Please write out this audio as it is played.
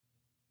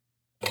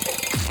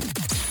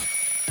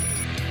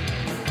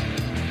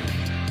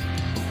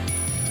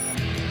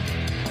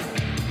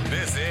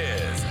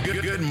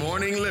Good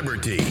Morning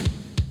Liberty.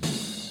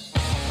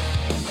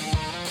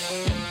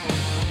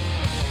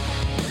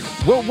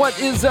 Well,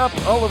 what is up,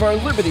 all of our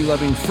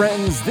liberty-loving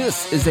friends?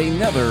 This is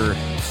another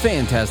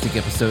fantastic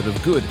episode of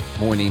Good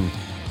Morning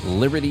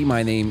Liberty.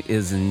 My name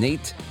is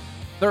Nate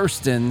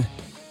Thurston.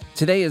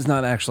 Today is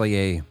not actually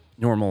a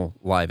normal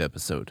live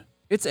episode.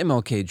 It's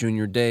MLK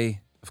Jr. Day.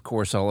 Of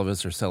course, all of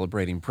us are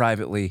celebrating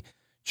privately.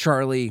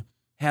 Charlie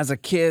has a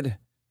kid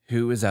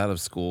who is out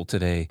of school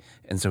today,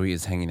 and so he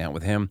is hanging out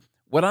with him.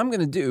 What I'm going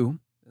to do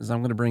is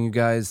I'm going to bring you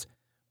guys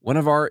one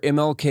of our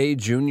MLK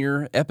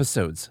Jr.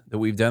 episodes that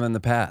we've done in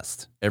the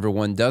past.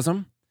 Everyone does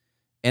them,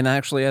 and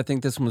actually I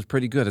think this one was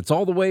pretty good. It's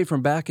all the way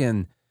from back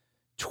in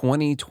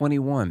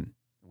 2021.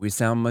 We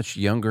sound much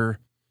younger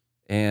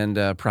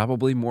and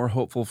probably more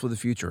hopeful for the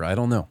future. I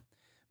don't know.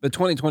 But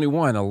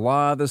 2021, a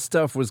lot of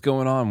stuff was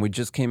going on. We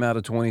just came out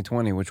of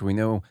 2020, which we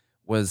know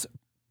was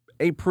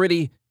a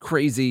pretty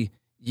crazy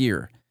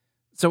year.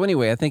 So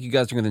anyway, I think you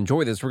guys are going to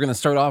enjoy this. We're going to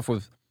start off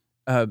with,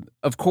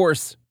 of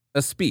course,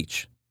 a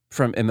speech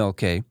from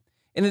MLK.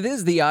 And it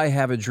is the I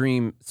Have a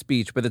Dream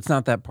speech, but it's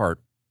not that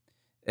part.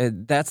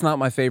 That's not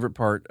my favorite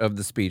part of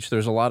the speech.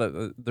 There's a lot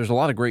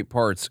of great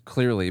parts,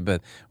 clearly,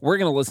 but we're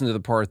going to listen to the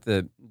part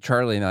that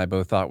Charlie and I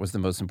both thought was the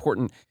most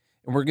important.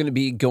 And we're going to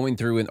be going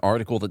through an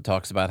article that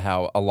talks about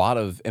how a lot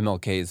of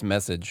MLK's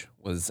message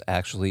was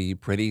actually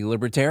pretty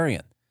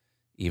libertarian,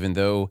 even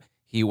though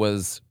he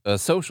was a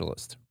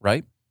socialist,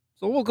 right?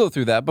 So we'll go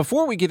through that.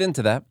 Before we get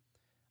into that,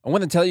 I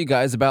want to tell you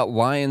guys about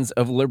Lions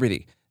of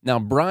Liberty. Now,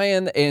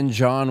 Brian and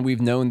John, we've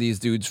known these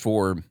dudes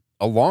for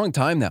a long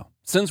time now.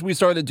 Since we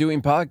started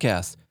doing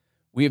podcasts,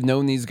 we have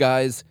known these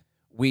guys.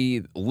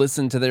 We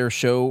listen to their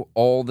show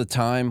all the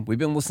time. We've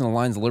been listening to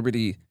Lions of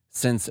Liberty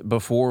since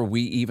before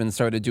we even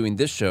started doing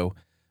this show.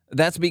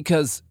 That's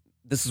because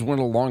this is one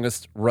of the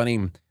longest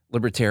running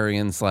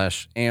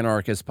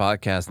libertarian/anarchist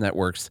podcast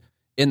networks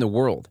in the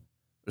world.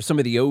 There's some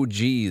of the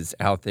OGs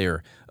out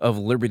there of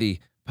Liberty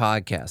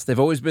podcasts. They've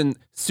always been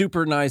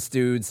super nice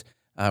dudes.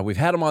 We've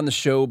had them on the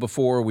show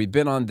before. We've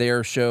been on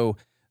their show.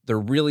 They're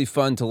really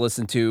fun to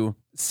listen to.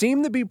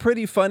 Seem to be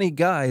pretty funny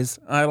guys.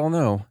 I don't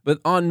know. But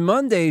on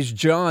Mondays,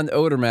 John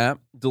Odermatt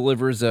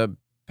delivers a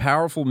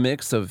powerful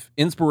mix of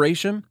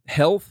inspiration,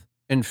 health,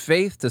 and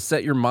faith to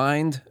set your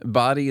mind,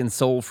 body, and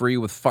soul free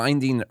with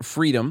Finding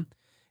Freedom.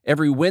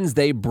 Every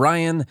Wednesday,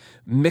 Brian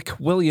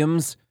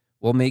McWilliams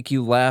will make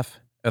you laugh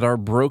at our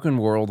broken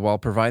world while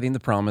providing the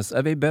promise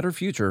of a better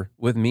future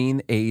with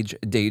Mean Age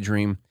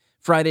Daydream.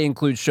 Friday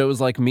includes shows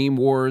like Meme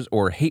Wars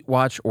or Hate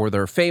Watch or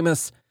their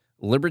famous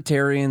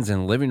Libertarians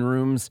in Living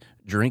Rooms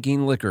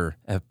Drinking Liquor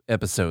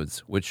episodes,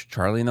 which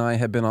Charlie and I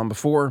have been on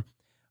before.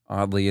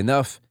 Oddly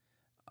enough,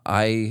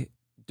 I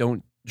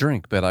don't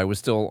drink, but I was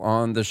still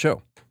on the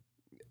show.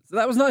 So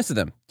that was nice of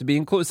them to be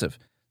inclusive.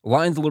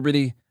 Lions of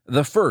Liberty,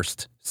 the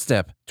first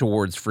step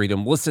towards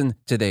freedom. Listen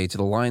today to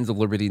the Lions of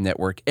Liberty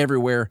Network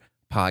everywhere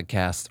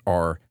podcasts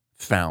are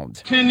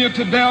found. Continue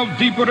to delve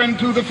deeper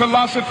into the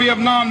philosophy of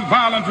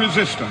nonviolent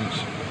resistance.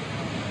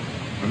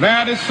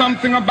 That is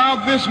something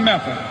about this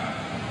method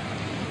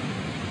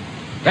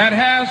that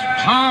has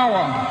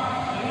power.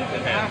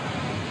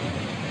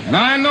 And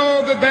I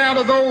know that there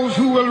are those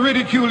who will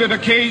ridicule it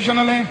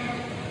occasionally,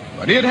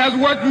 but it has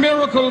worked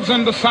miracles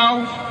in the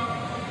South.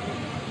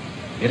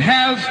 It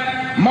has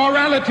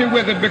morality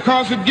with it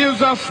because it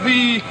gives us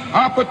the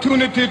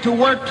opportunity to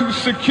work to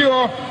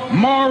secure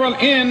moral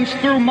ends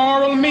through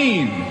moral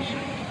means.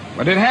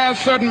 But it has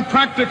certain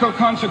practical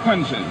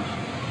consequences.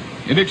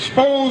 It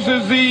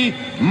exposes the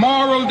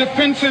moral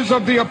defenses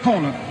of the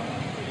opponent,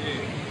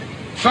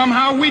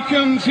 somehow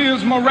weakens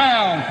his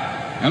morale,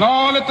 and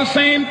all at the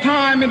same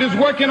time it is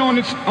working on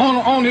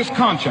his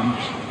conscience.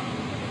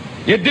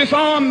 It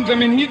disarms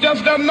him, and he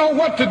just doesn't know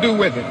what to do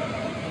with it.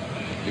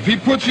 If he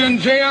puts you in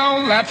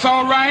jail, that's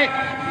all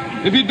right.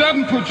 If he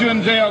doesn't put you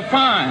in jail,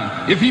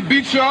 fine. If he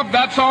beats you up,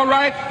 that's all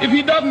right. If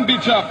he doesn't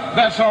beat you up,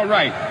 that's all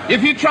right.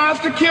 If he tries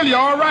to kill you,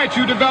 all right.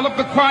 You develop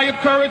the quiet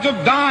courage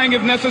of dying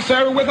if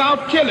necessary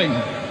without killing.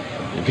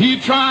 If he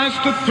tries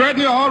to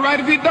threaten you, all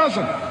right. If he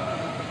doesn't.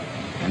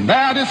 And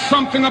that is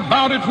something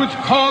about it which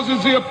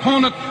causes the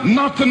opponent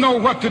not to know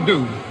what to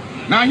do.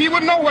 Now, he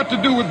would know what to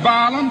do with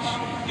violence.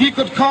 He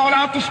could call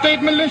out the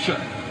state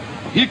militia.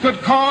 He could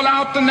call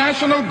out the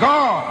National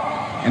Guard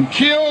and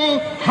kill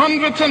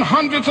hundreds and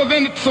hundreds of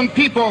innocent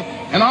people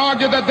and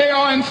argue that they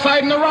are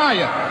inciting a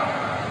riot.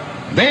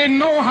 They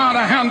know how to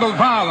handle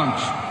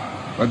violence,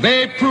 but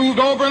they proved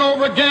over and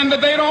over again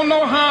that they don't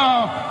know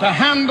how to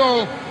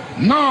handle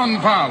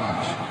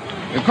nonviolence.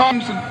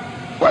 Because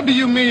what do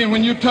you mean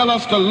when you tell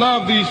us to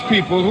love these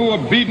people who are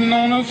beating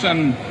on us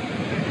and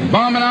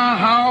bombing our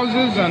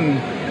houses and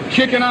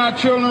kicking our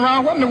children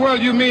around? What in the world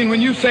do you mean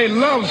when you say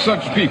love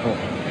such people?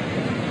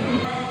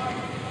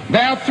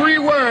 There are three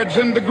words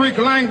in the Greek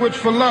language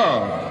for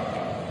love.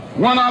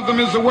 One of them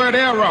is the word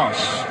eros.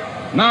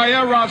 Now,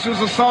 eros is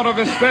a sort of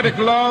aesthetic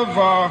love.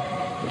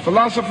 The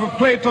philosopher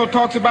Plato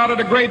talks about it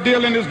a great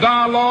deal in his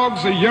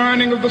dialogues, the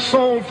yearning of the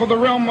soul for the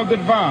realm of the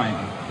divine.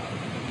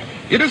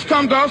 It has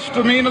come to us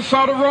to mean a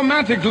sort of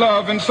romantic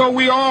love, and so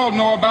we all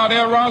know about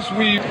eros.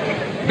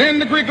 Then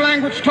the Greek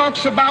language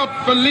talks about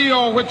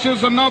phileo, which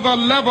is another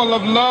level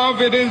of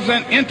love. It is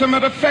an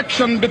intimate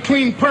affection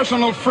between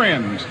personal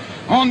friends.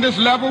 On this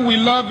level, we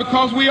love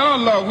because we are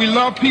loved. We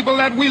love people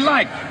that we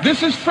like.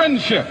 This is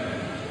friendship.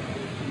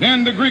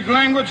 Then the Greek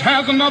language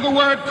has another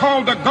word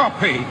called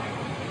agape.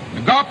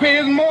 Agape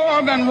is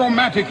more than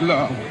romantic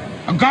love.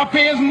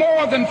 Agape is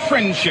more than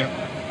friendship.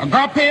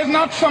 Agape is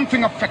not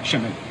something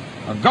affectionate.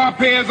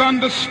 Agape is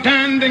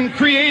understanding,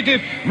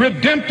 creative,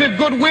 redemptive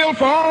goodwill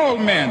for all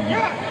men.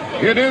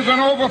 It is an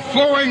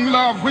overflowing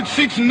love which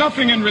seeks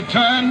nothing in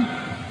return.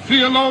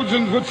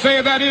 Theologians would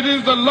say that it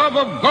is the love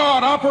of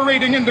God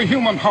operating in the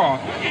human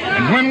heart.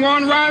 And when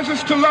one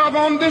rises to love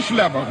on this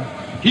level,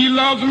 he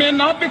loves men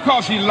not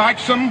because he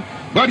likes them,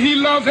 but he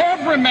loves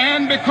every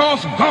man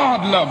because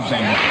God loves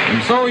him.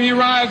 And so he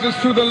rises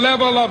to the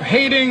level of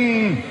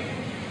hating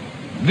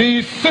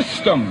the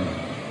system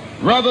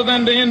rather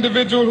than the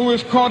individual who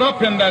is caught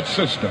up in that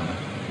system.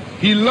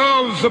 He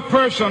loves the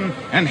person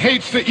and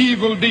hates the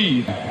evil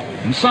deed.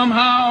 And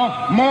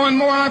somehow, more and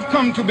more I've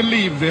come to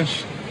believe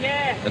this.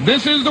 That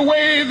this is the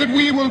way that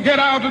we will get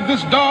out of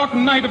this dark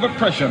night of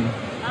oppression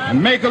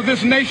and make of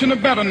this nation a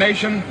better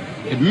nation.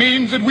 It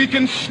means that we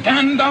can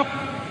stand up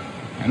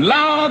and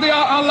allow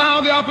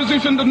the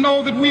opposition to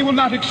know that we will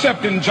not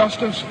accept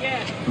injustice.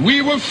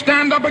 We will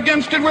stand up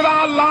against it with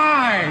our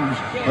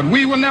lives, but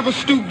we will never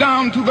stoop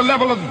down to the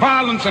level of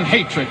violence and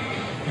hatred.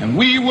 And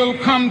we will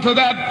come to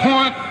that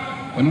point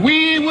when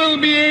we will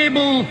be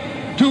able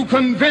to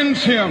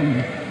convince him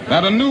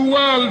that a new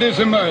world is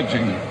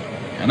emerging.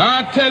 And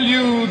I tell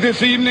you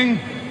this evening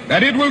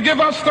that it will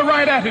give us the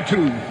right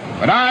attitude.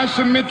 But I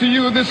submit to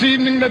you this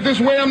evening that this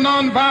way of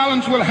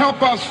nonviolence will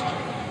help us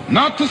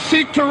not to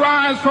seek to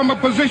rise from a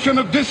position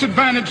of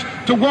disadvantage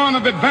to one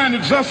of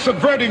advantage, thus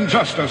subverting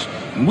justice.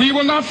 We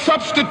will not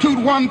substitute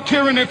one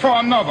tyranny for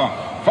another,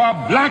 for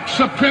black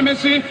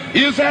supremacy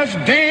is as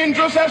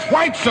dangerous as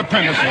white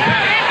supremacy.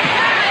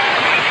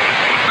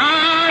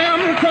 I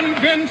am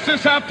convinced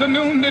this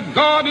afternoon that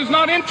God is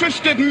not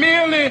interested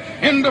merely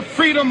in the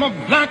freedom of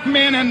black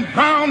men and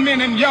brown men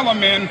and yellow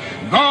men.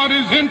 God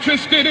is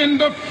interested in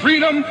the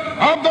freedom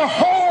of the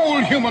whole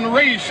human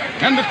race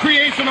and the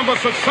creation of a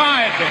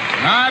society.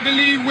 And I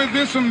believe with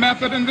this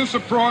method and this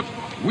approach,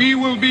 we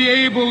will be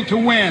able to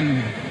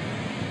win.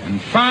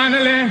 And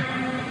finally,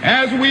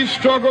 as we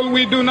struggle,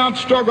 we do not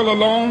struggle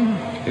alone.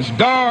 It's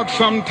dark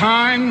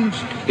sometimes,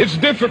 it's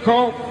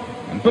difficult,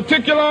 and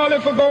particularly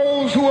for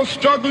those who are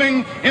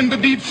struggling in the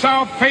Deep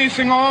South,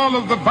 facing all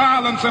of the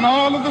violence and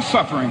all of the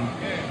suffering.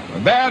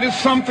 But that is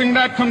something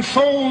that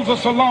consoles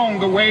us along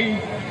the way.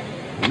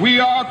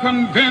 We are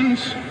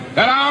convinced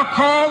that our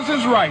cause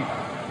is right.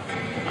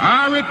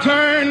 I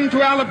return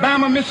to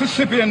Alabama,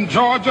 Mississippi, and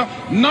Georgia,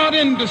 not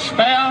in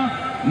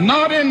despair,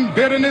 not in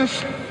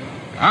bitterness.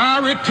 I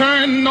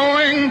return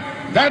knowing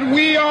that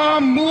we are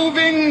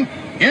moving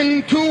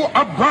into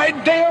a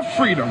bright day of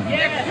freedom.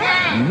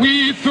 Yes.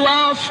 We, through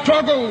our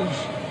struggles,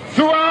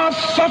 through our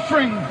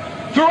suffering,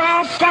 through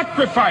our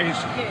sacrifice,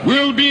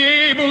 will be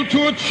able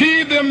to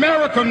achieve the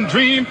American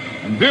dream.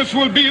 And this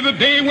will be the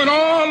day when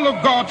all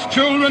of God's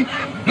children,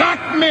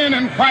 black men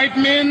and white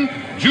men,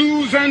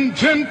 Jews and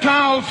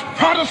Gentiles,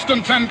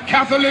 Protestants and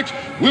Catholics,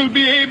 will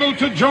be able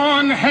to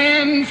join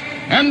hands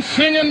and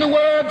sing in the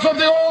words of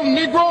the old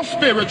Negro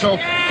spiritual,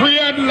 free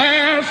at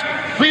last,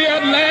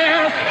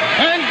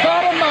 and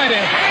God Almighty,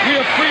 we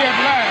are free at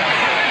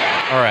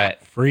last. All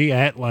right. Free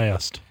at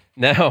last.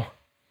 Now,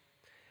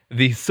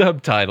 the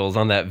subtitles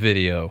on that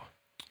video,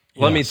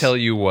 let me tell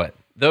you what,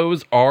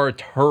 those are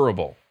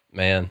terrible,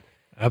 man.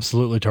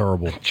 Absolutely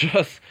terrible.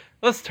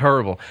 That's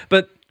terrible.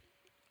 But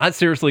I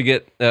seriously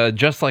get,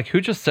 just like, who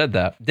just said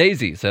that?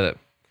 Daisy said it.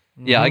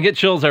 Mm-hmm. Yeah, I get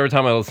chills every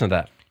time I listen to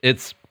that.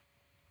 It's,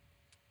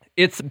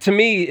 to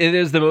me, it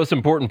is the most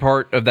important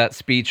part of that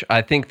speech.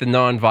 I think the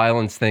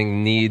nonviolence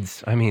thing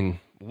needs, I mean,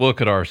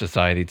 look at our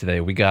society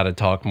today. We got to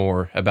talk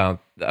more about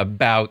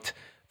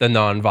the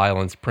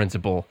nonviolence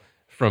principle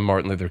from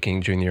Martin Luther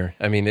King Jr.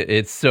 I mean,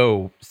 it's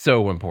so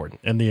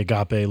important. And the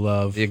agape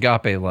love. The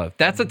agape love.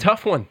 That's a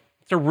tough one.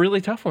 It's a really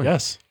tough one.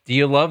 Yes. Do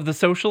you love the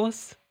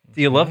socialists?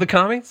 Do you love the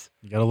commies?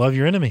 You got to love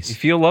your enemies. You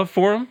feel love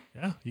for them?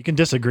 Yeah. You can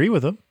disagree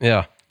with them.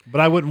 Yeah.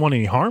 But I wouldn't want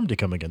any harm to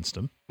come against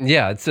them.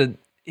 Yeah,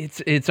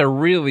 it's a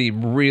really,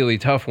 really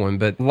tough one.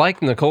 But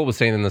like Nicole was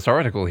saying in this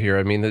article here,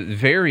 I mean, the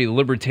very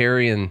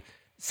libertarian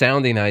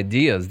sounding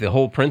ideas, the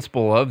whole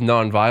principle of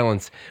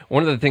nonviolence.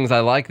 One of the things I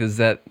like is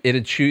that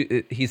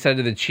he said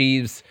it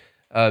achieves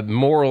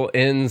moral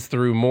ends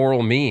through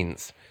moral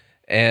means.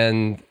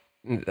 And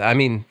I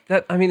mean,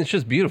 it's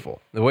just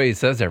beautiful the way he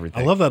says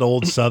everything. I love that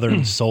old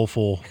Southern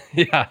soulful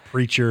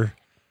preacher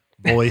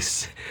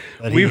voice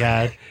that he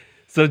had.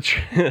 So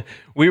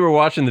we were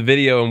watching the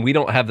video and we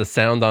don't have the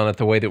sound on it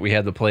the way that we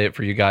had to play it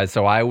for you guys.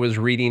 So I was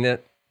reading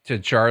it to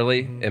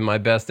Charlie in my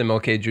best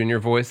MLK Jr.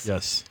 voice.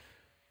 Yes.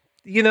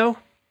 You know,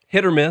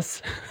 hit or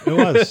miss. It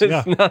was,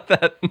 yeah. It's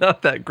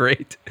not that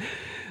great.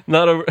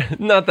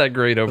 Not that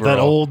great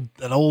overall.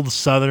 That old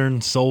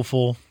Southern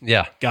soulful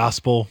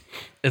gospel.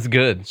 It's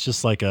good. It's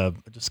just like it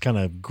just kind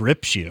of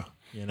grips you,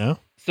 you know?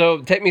 So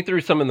take me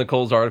through some of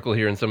Nicole's article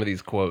here and some of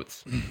these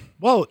quotes.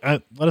 Well,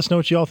 let us know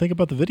what you all think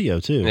about the video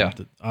too. Yeah.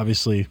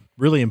 Obviously,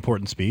 really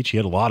important speech. He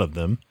had a lot of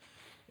them.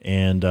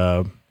 And,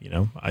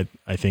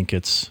 I think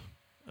it's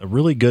a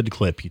really good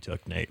clip you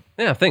took, Nate.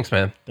 Yeah, thanks,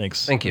 man. Thank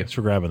you. Thanks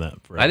for grabbing that.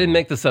 I didn't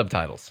make the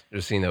subtitles.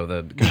 Just so you know,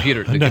 the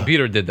computer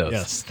computer did those.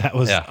 Yes, that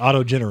was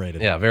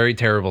auto-generated. Yeah, very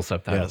terrible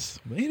subtitles.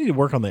 Yes. We need to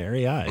work on the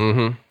REI.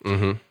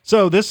 Mm-hmm.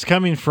 So this is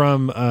coming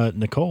from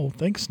Nicole.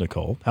 Thanks,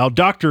 Nicole. How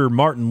Dr.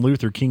 Martin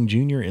Luther King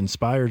Jr.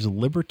 inspires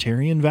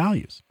libertarian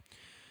values.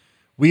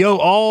 We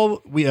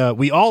all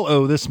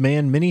owe this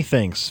man many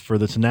thanks for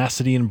the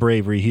tenacity and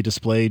bravery he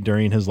displayed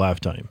during his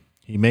lifetime.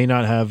 He may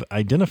not have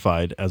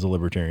identified as a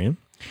libertarian,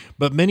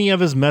 but many of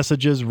his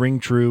messages ring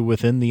true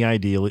within the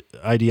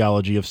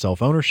ideology of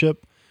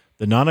self-ownership,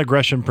 the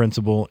non-aggression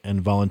principle,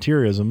 and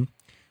volunteerism.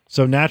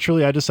 So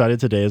naturally, I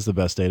decided today is the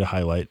best day to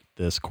highlight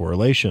this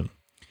correlation.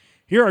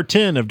 Here are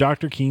 10 of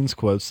Dr. King's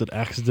quotes that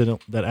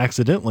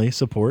accidentally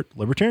support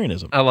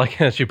libertarianism. I like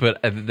how she put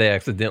they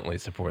accidentally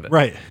support it.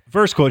 Right.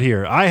 First quote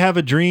here. I have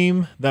a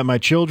dream that my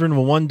children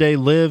will one day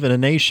live in a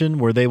nation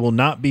where they will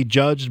not be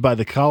judged by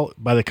the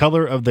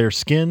color of their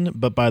skin,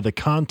 but by the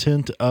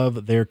content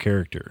of their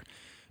character.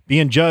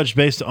 Being judged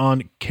based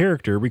on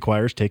character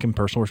requires taking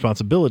personal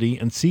responsibility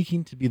and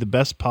seeking to be the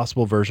best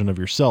possible version of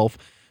yourself,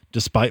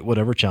 despite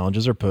whatever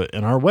challenges are put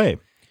in our way.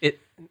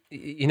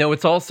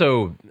 It's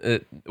also,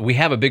 we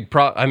have a big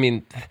problem. I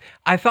mean,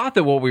 I thought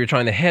that what we were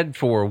trying to head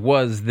for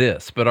was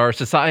this, but our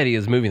society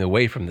is moving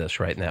away from this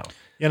right now.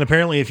 Yeah, and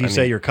apparently if you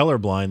say you're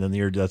colorblind, then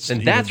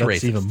that's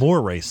racist. Even more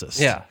racist.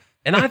 Yeah.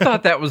 And I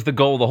thought that was the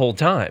goal the whole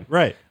time.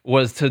 Right.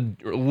 Was to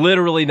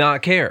literally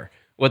not care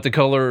what the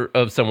color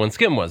of someone's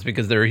skin was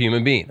because they're a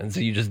human being. And so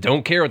you just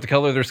don't care what the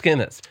color of their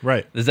skin is.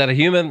 Right. Is that a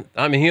human?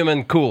 I'm a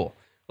human. Cool.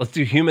 Let's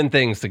do human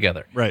things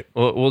together. Right.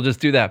 We'll just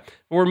do that.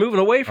 But we're moving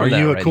away from that.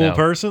 Are you a cool now.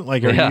 person?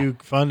 Like, are you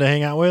fun to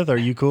hang out with? Are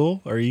you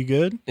cool? Are you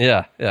good?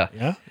 Yeah.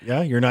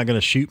 Yeah. You're not going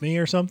to shoot me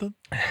or something?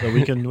 So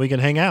we can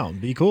hang out and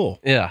be cool.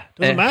 Yeah.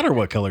 Doesn't matter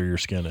what color your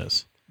skin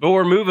is. But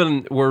we're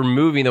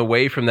moving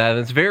away from that. And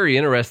it's very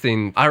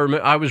interesting.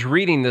 I was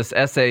reading this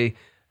essay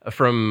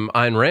from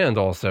Ayn Rand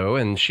also,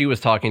 and she was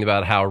talking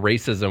about how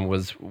racism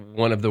was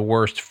one of the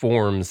worst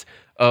forms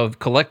of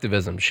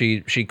collectivism.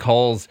 She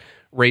calls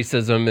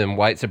racism and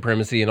white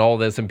supremacy and all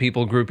this and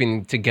people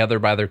grouping together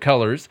by their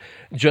colors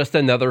just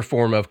another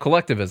form of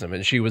collectivism,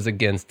 and she was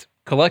against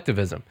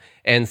collectivism.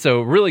 And so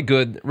really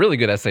good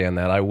essay on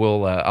that.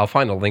 I'll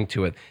find a link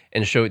to it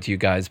and show it to you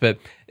guys. But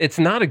it's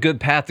not a good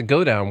path to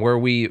go down where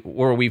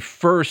we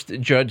first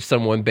judge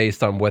someone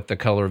based on what the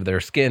color of their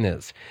skin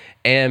is.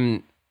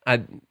 And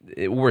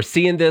we're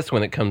seeing this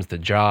when it comes to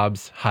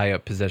jobs, high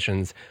up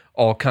positions,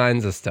 all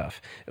kinds of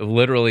stuff.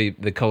 Literally,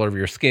 the color of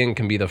your skin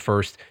can be the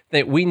first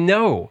thing. We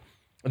know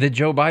that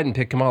Joe Biden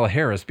picked Kamala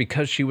Harris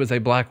because she was a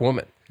black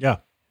woman. Yeah.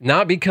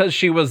 Not because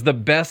she was the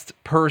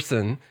best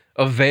person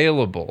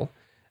available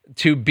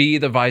to be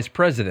the vice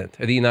president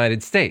of the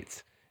United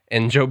States.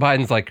 And Joe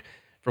Biden's like,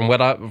 from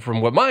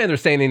what my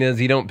understanding is,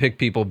 you don't pick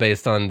people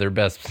based on their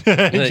best,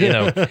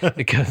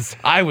 because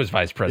I was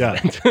vice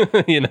president,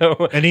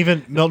 And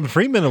even Milton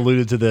Friedman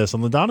alluded to this on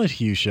the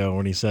Donahue show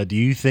when he said, do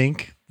you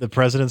think the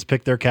presidents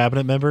pick their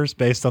cabinet members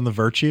based on the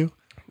virtue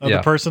of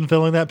the person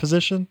filling that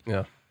position?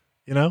 Yeah.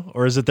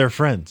 Or is it their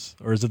friends?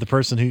 Or is it the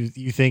person who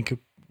you think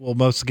will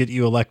most get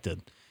you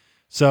elected?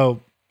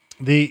 So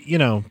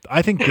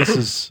I think this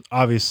is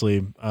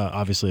obviously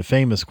a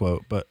famous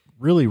quote, but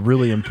really,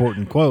 really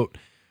important quote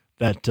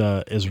that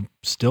is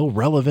still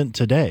relevant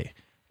today.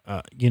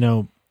 I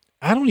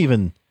don't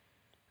even,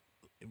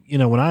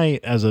 when I,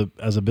 as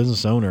a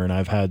business owner, and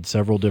I've had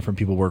several different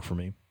people work for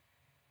me,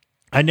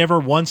 I never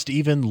once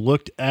even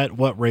looked at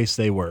what race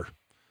they were.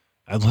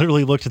 I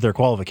literally looked at their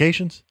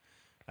qualifications.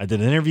 I did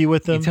an interview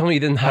with them. You tell me you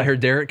didn't hire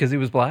Derek because he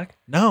was black?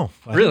 No.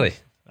 Really?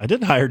 I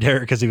didn't hire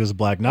Derek because he was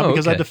black. Not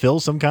because I had to fill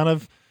some kind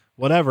of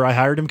whatever. I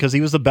hired him because he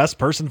was the best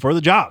person for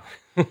the job.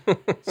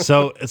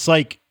 So it's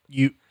like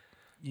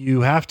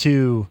you have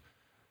to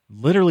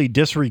literally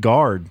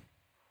disregard,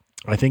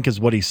 I think is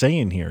what he's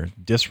saying here,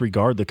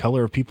 disregard the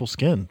color of people's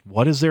skin.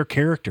 What is their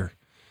character?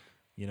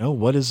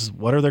 What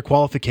are their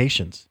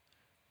qualifications?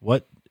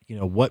 What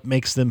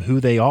makes them who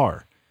they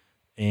are?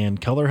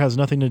 And color has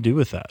nothing to do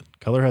with that.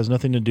 Color has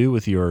nothing to do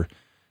with your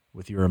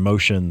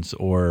emotions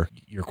or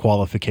your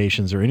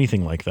qualifications or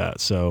anything like that.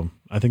 So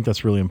I think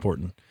that's really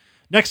important.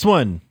 Next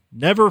one,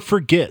 never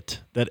forget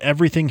that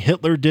everything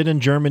Hitler did in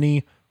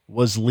Germany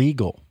was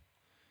legal.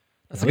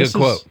 That's a good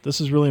quote.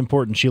 This is really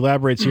important. She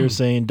elaborates here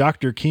saying,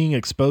 Dr. King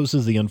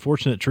exposes the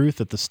unfortunate truth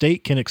that the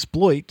state can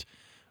exploit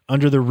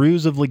under the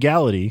ruse of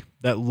legality,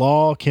 that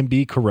law can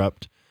be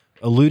corrupt,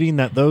 alluding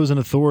that those in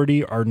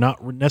authority are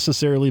not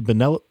necessarily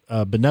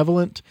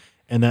benevolent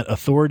and that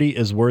authority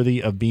is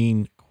worthy of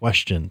being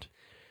questioned.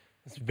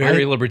 It's a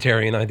very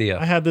libertarian idea.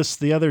 I had this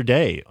the other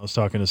day. I was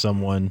talking to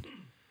someone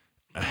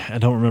I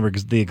don't remember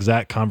the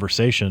exact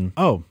conversation.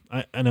 Oh,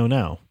 I know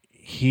now.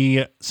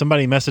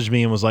 Somebody messaged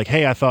me and was like,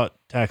 hey, I thought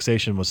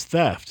taxation was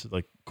theft.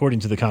 Like, according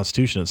to the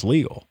Constitution, it's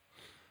legal.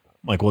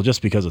 I'm like, well,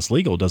 just because it's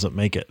legal doesn't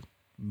make it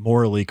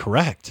morally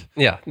correct.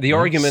 Yeah. The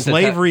argument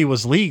slavery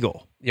was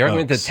legal. The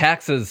argument that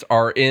taxes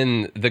are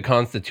in the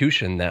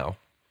Constitution now,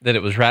 that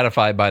it was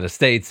ratified by the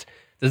states,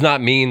 does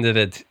not mean that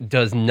it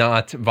does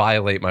not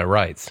violate my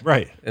rights.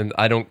 Right. And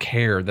I don't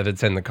care that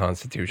it's in the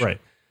Constitution.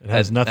 Right. It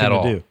has nothing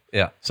to do.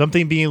 Yeah.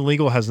 Something being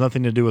legal has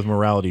nothing to do with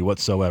morality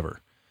whatsoever.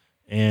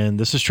 And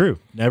this is true.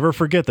 Never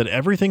forget that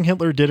everything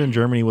Hitler did in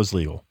Germany was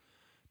legal.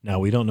 Now,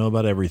 we don't know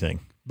about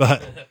everything,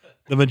 but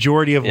the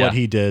majority of what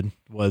he did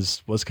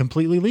was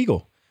completely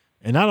legal.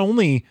 And not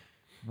only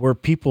were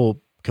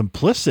people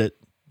complicit,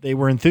 they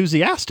were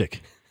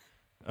enthusiastic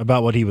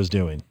about what he was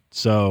doing.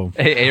 So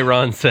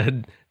Aaron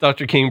said,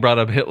 Dr. King brought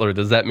up Hitler.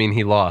 Does that mean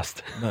he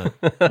lost?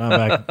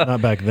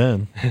 Not back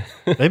then.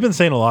 They've been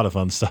saying a lot of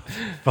funny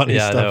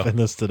stuff in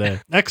this today.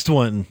 Next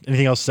one.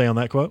 Anything else to say on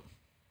that quote?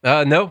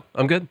 No,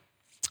 I'm good.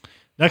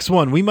 Next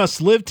one. We must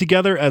live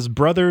together as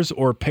brothers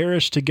or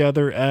perish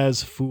together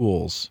as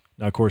fools.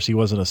 Now, of course, he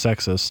wasn't a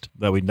sexist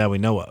that we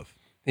know of.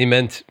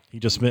 He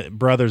just meant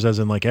brothers as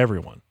in like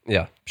everyone.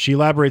 Yeah. She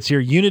elaborates here.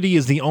 Unity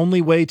is the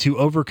only way to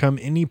overcome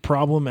any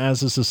problem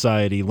as a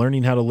society.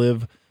 Learning how to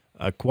live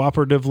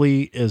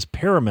cooperatively is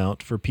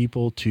paramount for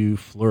people to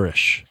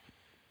flourish.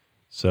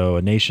 So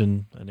a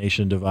nation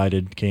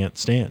divided can't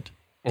stand.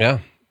 Yeah.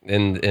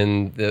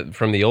 And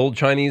from the old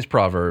Chinese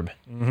proverb.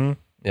 Mm-hmm.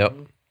 Yep.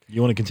 You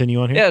want to continue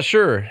on here? Yeah,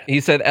 sure. He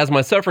said, as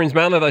my sufferings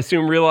mounted, I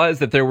soon realized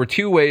that there were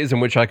two ways in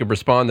which I could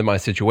respond to my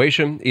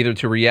situation, either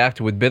to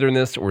react with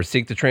bitterness or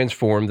seek to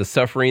transform the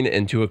suffering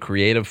into a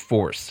creative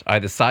force. I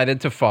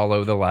decided to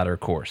follow the latter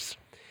course.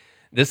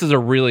 This is a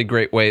really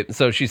great way.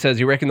 So she says,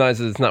 he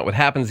recognizes it's not what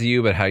happens to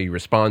you, but how you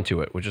respond to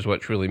it, which is what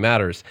truly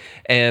matters.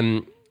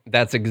 And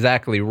that's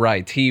exactly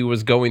right. He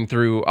was going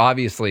through,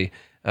 obviously,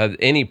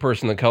 any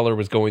person of color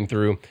was going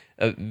through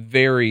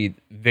very,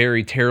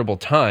 very terrible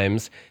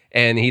times.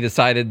 And he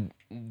decided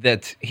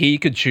that he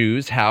could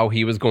choose how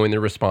he was going to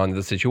respond to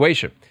the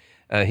situation.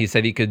 He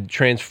said he could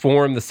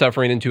transform the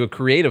suffering into a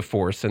creative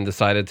force and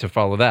decided to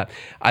follow that.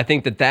 I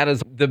think that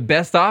is the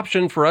best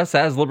option for us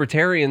as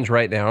libertarians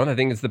right now. And I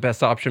think it's the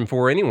best option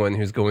for anyone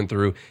who's going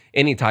through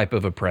any type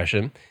of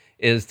oppression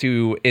is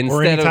to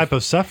or any type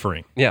of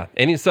suffering. Yeah,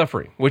 any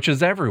suffering, which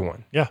is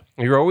everyone. Yeah.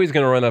 You're always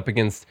going to run up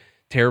against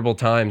terrible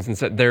times. And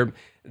so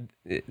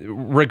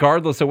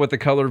regardless of what the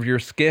color of your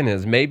skin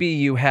is, maybe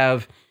you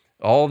have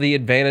all the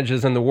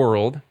advantages in the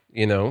world,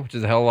 which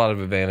is a hell of a lot of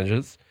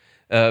advantages,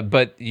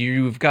 but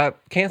you've got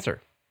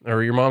cancer,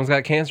 or your mom's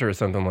got cancer or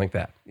something like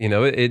that.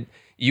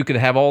 You could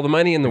have all the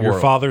money in the world. Your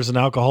father's an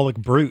alcoholic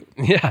brute.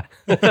 Yeah.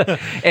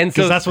 And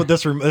so that's what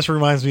this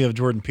reminds me of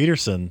Jordan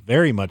Peterson,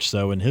 very much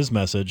so in his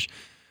message,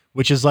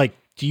 which is like,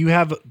 do you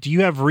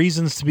have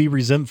reasons to be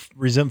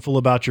resentful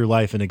about your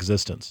life and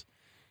existence?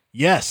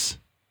 Yes.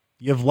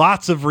 You have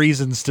lots of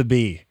reasons to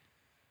be,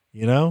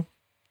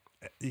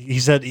 He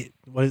said,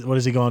 what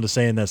does he go on to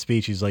say in that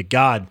speech? He's like,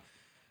 God,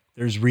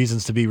 there's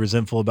reasons to be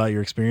resentful about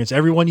your experience.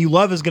 Everyone you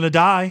love is going to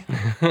die,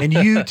 and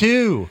you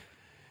too.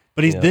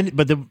 But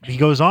he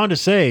goes on to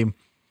say,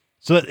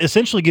 so that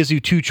essentially gives you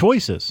two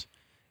choices.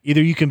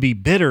 Either you can be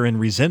bitter and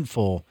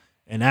resentful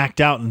and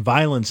act out in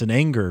violence and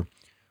anger,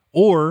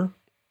 or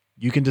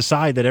you can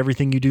decide that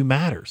everything you do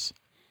matters.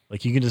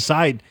 Like you can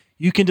decide,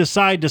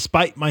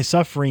 despite my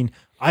suffering,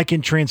 I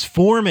can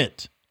transform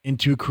it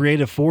into a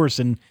creative force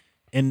and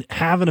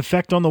have an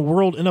effect on the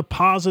world in a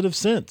positive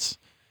sense,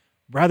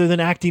 rather than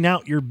acting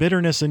out your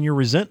bitterness and your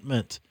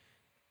resentment,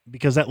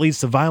 because that leads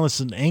to violence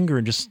and anger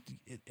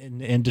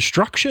and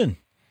destruction.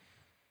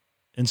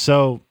 And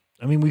so,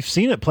 we've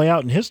seen it play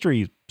out in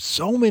history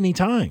so many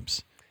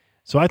times.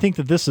 So I think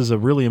that this is a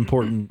really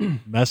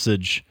important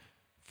message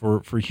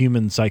for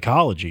human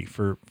psychology,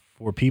 for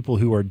people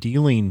who are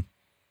dealing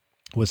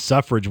with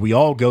suffrage. We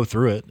all go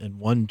through it in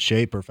one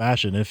shape or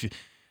fashion. If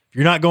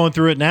you're not going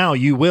through it now,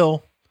 you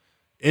will.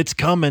 It's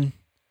coming.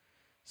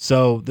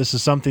 So this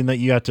is something that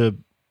you have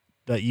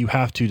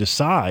to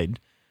decide,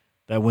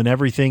 that when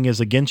everything is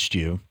against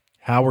you,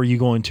 how are you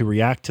going to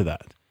react to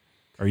that?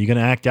 Are you going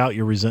to act out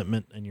your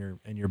resentment and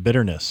your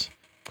bitterness,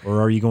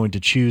 or are you going to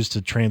choose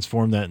to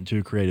transform that into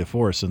a creative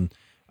force? And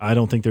I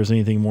don't think there's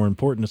anything more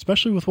important,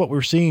 especially with what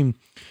we're seeing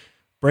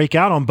break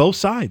out on both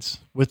sides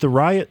with the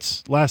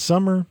riots last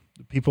summer,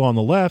 the people on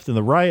the left, and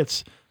the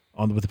riots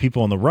with the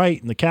people on the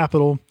right in the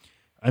Capitol.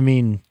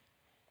 Acting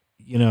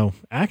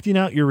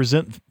out your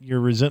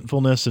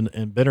resentfulness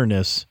and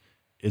bitterness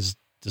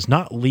does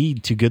not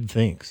lead to good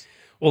things.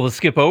 Well, let's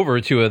skip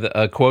over to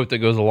a quote that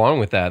goes along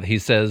with that. He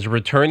says,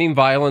 returning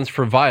violence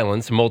for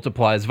violence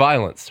multiplies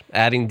violence,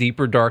 adding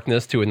deeper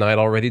darkness to a night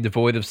already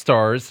devoid of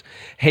stars.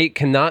 Hate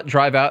cannot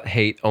drive out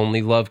hate.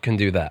 Only love can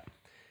do that.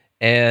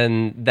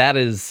 And that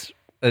is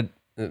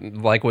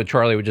like what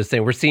Charlie was just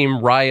saying. We're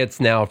seeing riots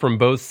now from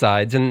both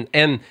sides.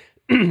 And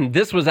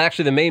this was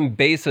actually the main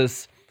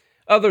basis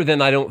Other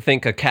than I don't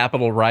think a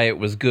Capitol riot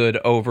was good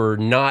over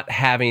not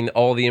having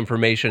all the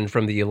information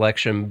from the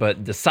election,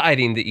 but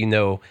deciding that you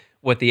know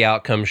what the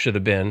outcome should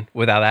have been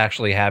without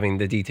actually having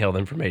the detailed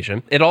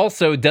information. It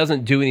also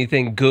doesn't do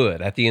anything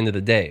good at the end of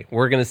the day.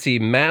 We're going to see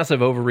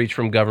massive overreach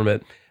from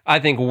government. I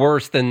think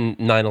worse than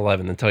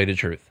 9/11, to tell you the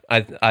truth.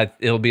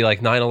 It'll be like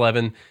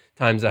 9/11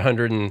 times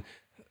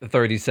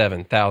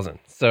 137,000.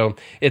 So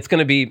it's going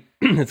to be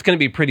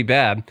pretty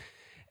bad.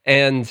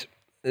 And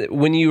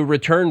when you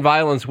return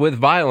violence with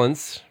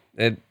violence,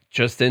 it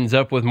just ends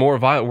up with more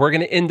violence. We're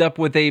going to end up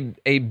with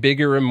a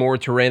bigger and more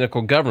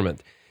tyrannical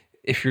government.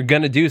 If you're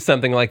going to do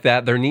something like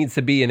that, there needs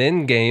to be an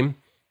end game.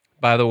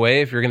 By the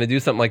way, if you're going to do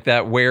something like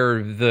that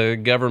where the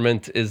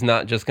government is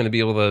not just going to be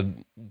able to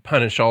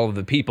punish all of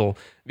the people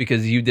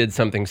because you did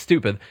something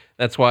stupid.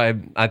 That's why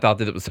I thought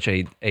that it was such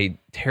a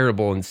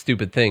terrible and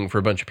stupid thing for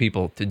a bunch of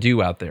people to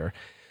do out there.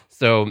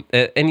 So,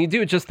 and you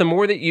do it just the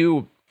more that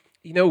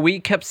we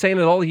kept saying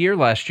it all year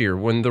last year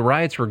when the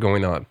riots were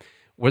going on.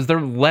 Was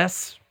there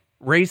less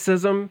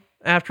racism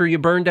after you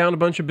burned down a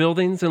bunch of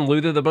buildings and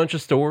looted a bunch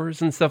of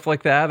stores and stuff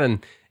like that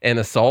and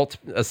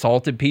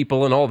assaulted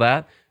people and all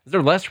that? Is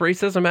there less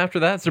racism after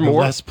that? Is there more?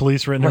 Less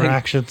police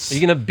interactions? Are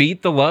you going to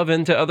beat the love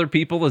into other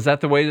people? Is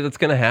that the way that it's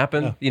going to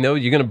happen? Yeah.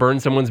 You're going to burn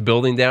someone's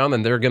building down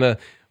and they're going to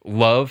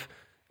love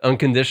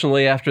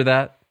unconditionally after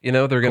that? They're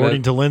going to...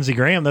 According to Lindsey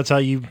Graham, that's how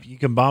you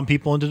can bomb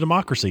people into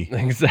democracy.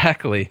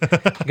 Exactly.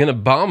 You're going to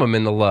bomb them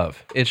into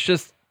love. It's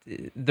just...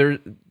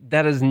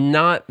 that is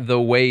not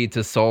the way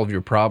to solve your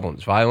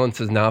problems.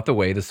 Violence is not the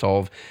way to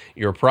solve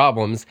your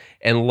problems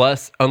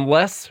unless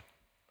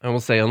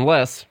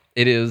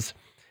it is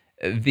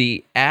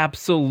the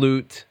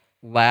absolute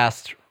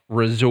last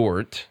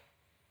resort,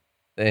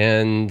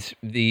 and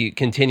the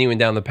continuing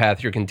down the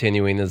path you're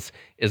continuing is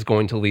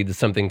going to lead to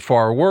something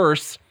far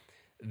worse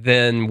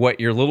than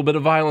what your little bit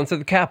of violence at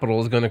the Capitol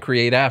is going to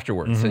create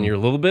afterwards. Mm-hmm. And your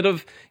little bit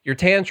of your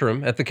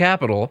tantrum at the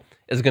Capitol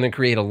is going to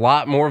create a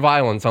lot more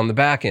violence on the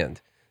back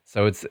end.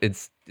 So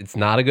it's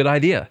not a good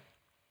idea,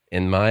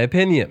 in my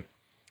opinion.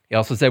 He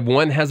also said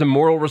one has a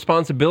moral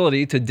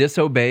responsibility to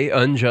disobey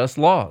unjust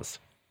laws.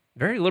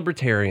 Very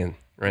libertarian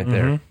right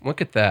there. Mm-hmm. Look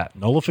at that.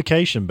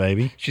 Nullification,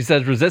 baby. She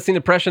says resisting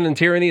oppression and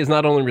tyranny is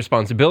not only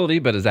responsibility,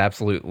 but is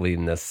absolutely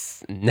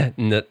necessary.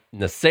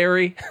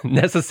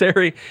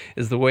 Necessary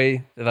is the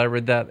way that I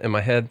read that in my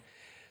head.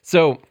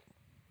 So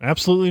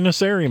absolutely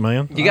necessary,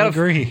 man. I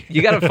agree.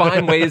 You got to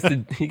find ways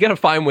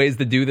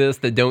to do this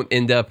that don't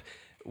end up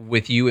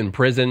with you in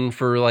prison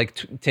for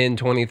like 10,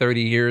 20,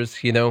 30 years,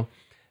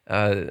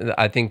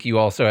 I think you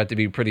also have to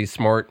be pretty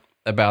smart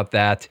about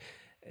that.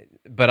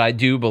 But I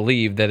do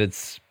believe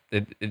that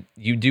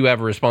you do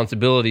have a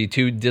responsibility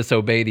to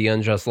disobey the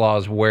unjust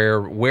laws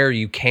where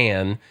you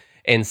can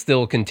and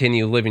still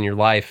continue living your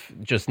life,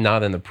 just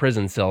not in the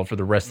prison cell for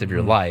the rest of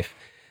your life.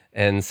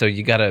 And so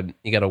you gotta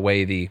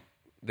weigh the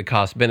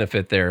cost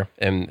benefit there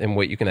and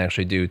what you can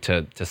actually do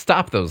to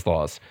stop those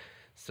laws.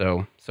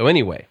 So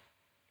anyway,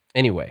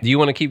 do you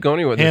want to keep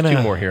going? Or there's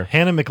two more here.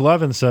 Hannah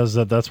McLovin says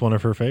that's one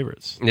of her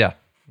favorites. Yeah.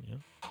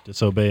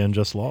 Disobey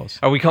unjust laws.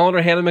 Are we calling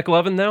her Hannah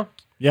McLovin now?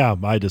 Yeah,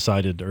 I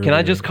decided earlier. Can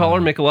I just call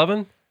her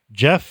McLovin?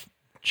 Jeff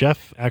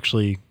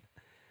actually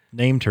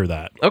named her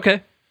that.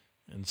 Okay.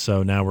 And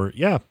so now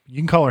you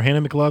can call her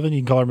Hannah McLovin. You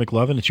can call her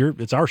McLovin.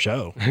 It's our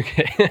show.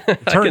 Okay.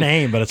 It's her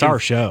name, but it's our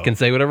show. Can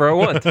say whatever I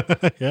want.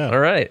 Yeah. All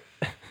right.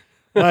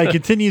 It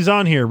continues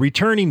on here.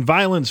 Returning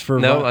violence for...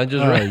 No, I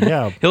just read.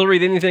 Yeah. He'll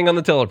read anything on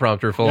the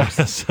teleprompter, folks.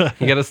 Yes.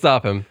 You got to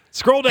stop him.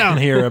 Scroll down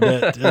here a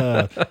bit.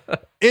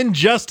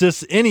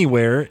 Injustice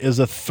anywhere is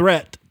a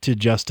threat to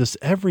justice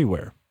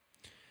everywhere.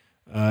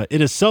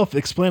 It is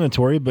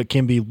self-explanatory, but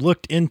can be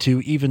looked into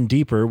even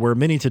deeper, where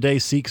many today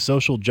seek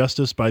social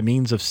justice by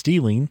means of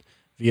stealing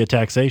via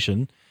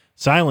taxation,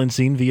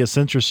 silencing via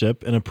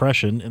censorship and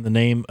oppression in the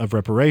name of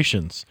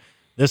reparations.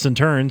 This, in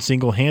turn,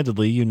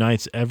 single-handedly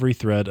unites every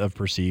thread of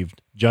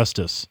perceived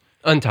justice.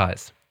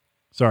 Unties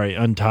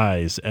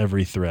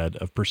every thread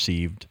of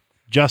perceived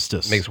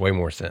justice. Makes way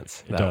more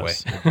sense that way.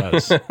 It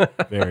does.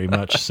 Very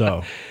much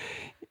so.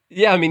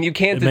 Yeah, I mean, you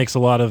can't... It makes a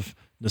lot of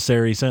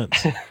necessary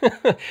sense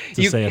to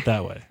say it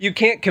that way. You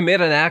can't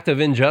commit an act of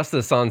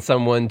injustice on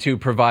someone to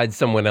provide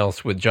someone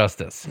else with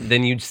justice.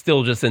 Then you'd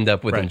still just end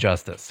up with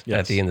injustice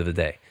at the end of the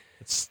day.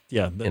 That's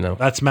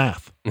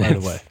math, by the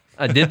way.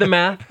 I did the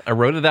math. I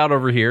wrote it out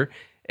over here.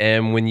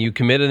 And when you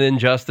commit an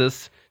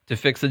injustice to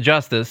fix a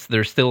justice,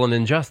 there's still an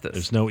injustice.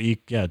 There's no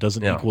it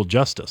doesn't equal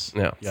justice.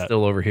 No, it's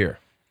still over here.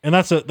 And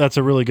that's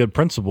a really good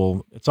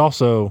principle. It's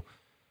also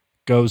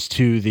goes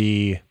to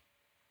the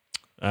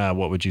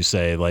what would you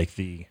say, like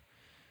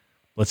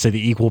let's say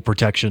the equal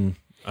protection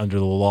under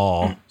the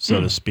law, so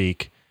to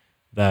speak,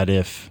 that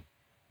if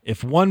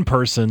one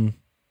person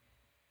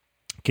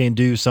can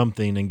do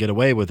something and get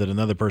away with it,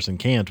 another person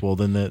can't, well,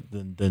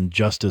 then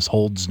justice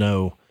holds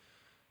no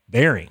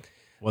bearing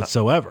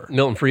whatsoever.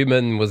 Milton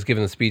Friedman was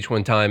given a speech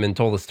one time and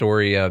told a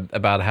story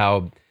about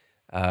how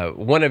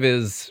one of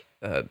his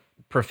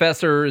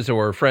professors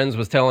or friends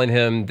was telling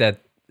him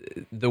that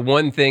the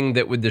one thing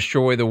that would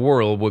destroy the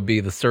world would be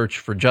the search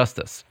for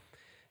justice.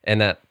 And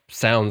that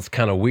sounds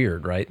kind of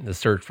weird, right? The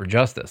search for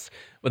justice.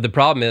 But the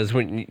problem is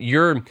when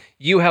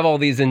you have all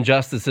these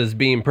injustices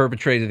being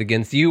perpetrated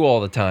against you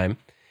all the time,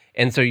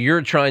 and so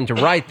you're trying to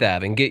right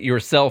that and get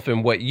yourself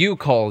in what you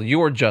call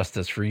your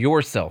justice for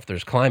yourself.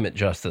 There's climate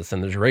justice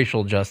and there's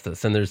racial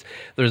justice and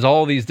there's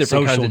all these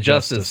different kinds of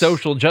justice,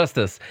 social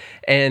justice.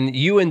 And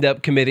you end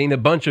up committing a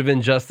bunch of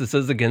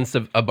injustices against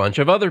a bunch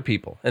of other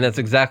people. And that's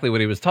exactly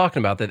what he was talking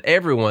about, that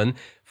everyone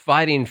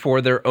fighting for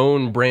their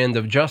own brand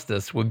of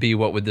justice would be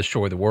what would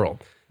destroy the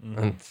world.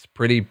 And it's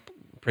pretty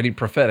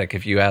prophetic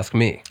if you ask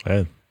me.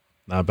 Hey,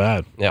 not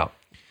bad. Yeah.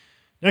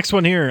 Next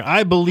one here.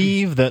 I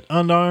believe that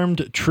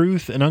unarmed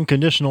truth and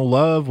unconditional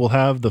love will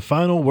have the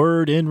final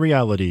word in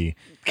reality.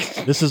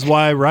 This is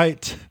why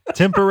right,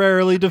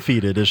 temporarily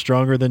defeated, is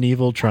stronger than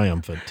evil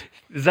triumphant.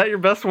 Is that your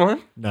best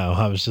one? No,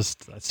 I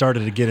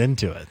started to get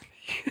into it.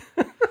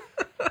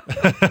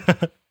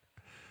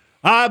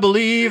 I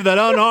believe that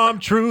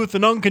unarmed truth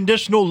and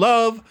unconditional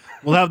love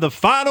will have the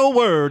final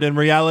word in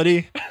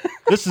reality.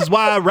 This is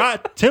why right,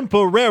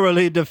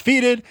 temporarily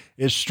defeated,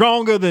 is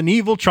stronger than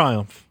evil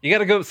triumph. You got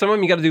to go, some of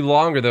them you got to do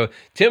longer, though.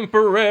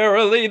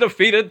 Temporarily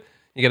defeated.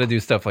 You got to do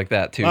stuff like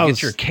that, too.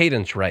 Get your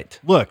cadence right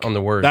on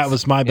the words. That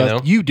was my best. You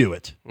know? You do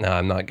it. No,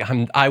 I'm not.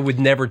 I would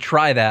never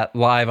try that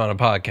live on a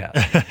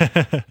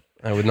podcast.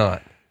 I would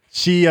not.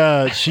 She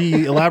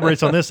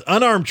elaborates on this.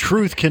 Unarmed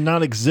truth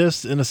cannot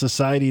exist in a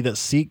society that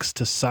seeks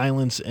to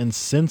silence and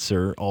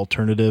censor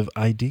alternative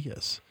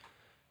ideas.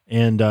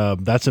 And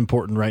that's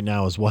important right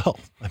now as well.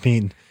 I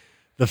mean,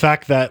 the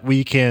fact that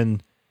we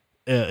can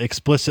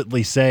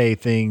explicitly say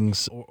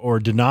things or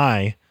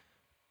deny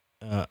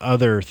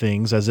other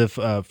things as if,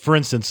 for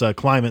instance,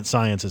 climate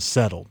science is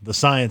settled. The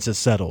science is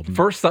settled.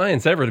 First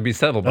science ever to be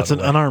settled. That's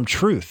an unarmed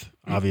truth,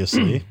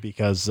 obviously,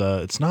 because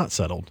it's not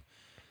settled.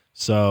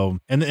 So,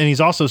 and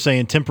he's also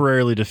saying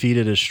temporarily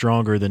defeated is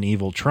stronger than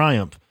evil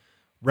triumph,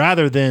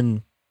 rather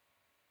than,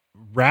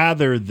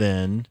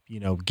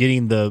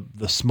 getting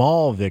the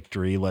small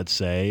victory, let's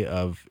say,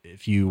 of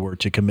if you were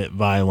to commit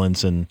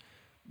violence and,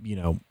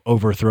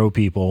 overthrow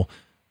people,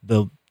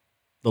 the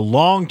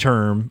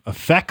long-term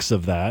effects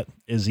of that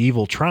is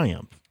evil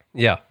triumph.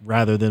 Yeah.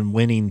 Rather than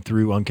winning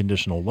through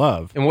unconditional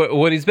love. And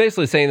what he's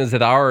basically saying is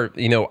that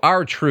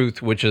our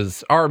truth, which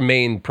is our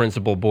main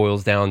principle,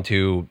 boils down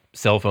to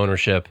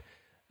self-ownership.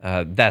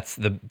 That's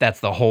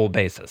the whole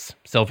basis.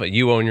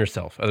 You own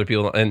yourself. Other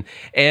people don't.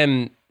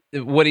 And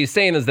what he's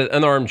saying is that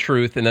unarmed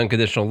truth and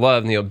unconditional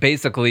love,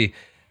 basically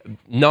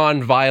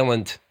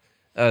non-violent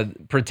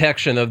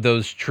protection of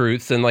those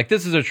truths. And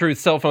this is a truth,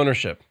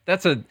 self-ownership.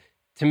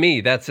 To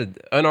me, that's an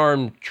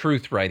unarmed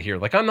truth right here.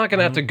 I'm not going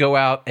to have to go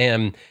out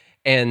and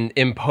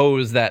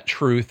impose that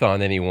truth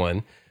on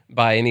anyone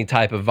by any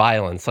type of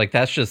violence.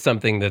 That's just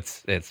something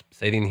it's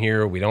sitting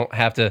here. I don't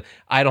have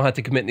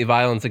to commit any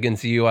violence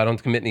against you. I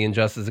don't commit any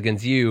injustice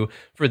against you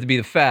for it to be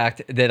the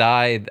fact that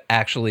I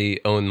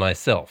actually own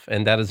myself.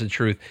 And that is a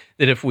truth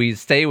that if we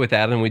stay with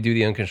that and we do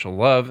the unconditional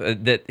love,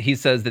 that he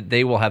says that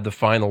they will have the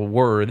final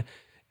word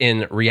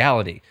in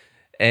reality.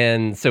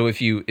 And so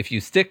if you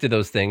stick to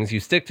those things, you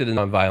stick to the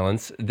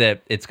nonviolence,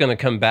 that it's going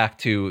to come back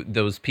to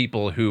those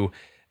people who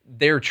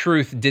their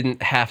truth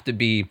didn't have to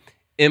be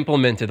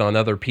implemented on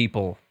other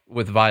people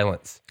with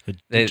violence.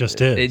 It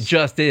just is. It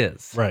just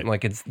is. Right.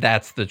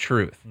 That's the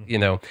truth,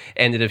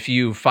 and that if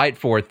you fight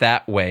for it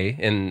that way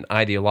in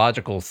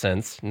ideological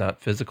sense,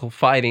 not physical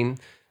fighting,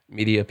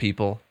 media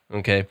people,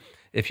 okay?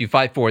 If you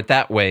fight for it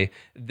that way,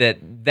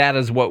 that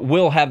is what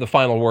will have the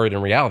final word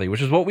in reality,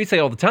 which is what we say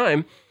all the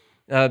time,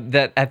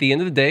 that at the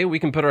end of the day, we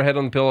can put our head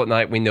on the pillow at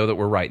night. We know that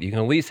we're right. You can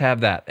at least have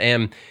that.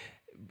 And,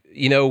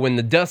 when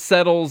the dust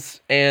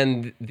settles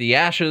and the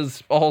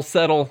ashes all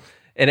settle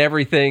and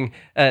everything,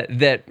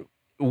 that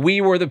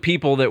we were the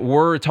people that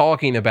were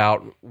talking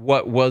about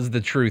what was the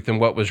truth and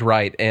what was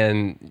right.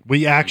 And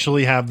we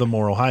actually have the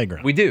moral high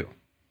ground. We do.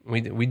 We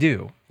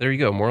do. There you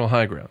go. Moral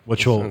high ground.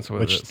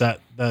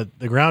 The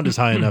ground is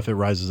high enough, it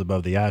rises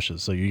above the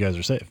ashes. So you guys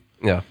are safe.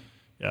 Yeah.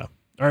 Yeah.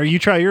 All right. You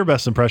try your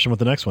best impression with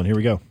the next one. Here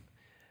we go.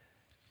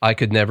 I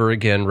could never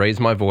again raise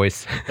my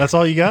voice. That's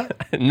all you got?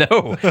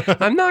 No,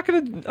 I'm not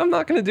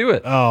gonna do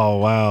it. Oh,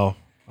 wow.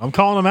 I'm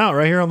calling him out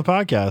right here on the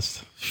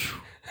podcast.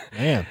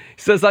 Man.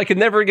 He says, I could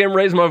never again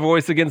raise my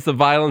voice against the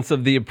violence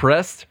of the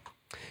oppressed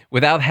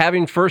without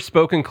having first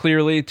spoken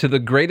clearly to the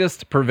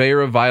greatest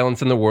purveyor of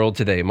violence in the world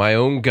today, my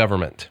own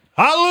government.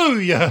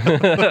 Hallelujah.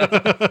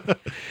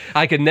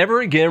 I could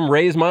never again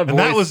raise my voice. And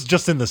that was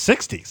just in the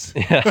 60s.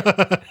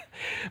 Yeah.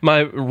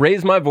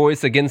 Raise my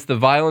voice against the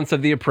violence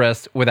of the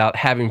oppressed without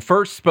having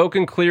first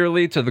spoken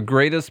clearly to the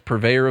greatest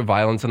purveyor of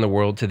violence in the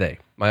world today,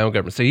 my own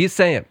government. So he's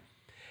saying,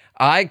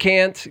 I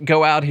can't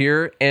go out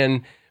here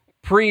and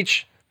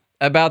preach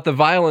about the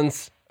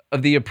violence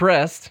of the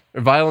oppressed,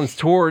 or violence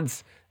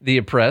towards the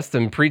oppressed,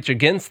 and preach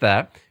against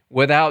that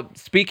without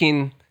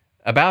speaking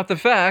about the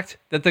fact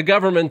that the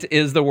government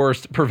is the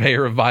worst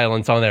purveyor of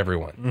violence on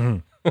everyone.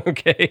 Mm-hmm.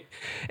 Okay,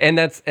 and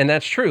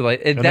that's true.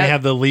 They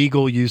have the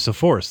legal use of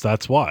force.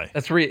 That's why.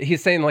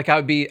 He's saying I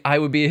would be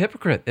a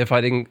hypocrite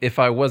if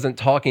I wasn't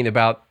talking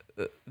about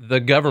the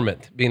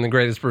government being the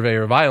greatest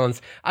purveyor of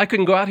violence, I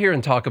couldn't go out here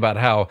and talk about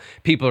how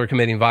people are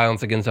committing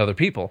violence against other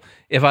people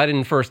if I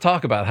didn't first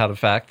talk about how the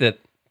fact that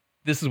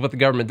this is what the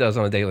government does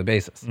on a daily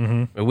basis.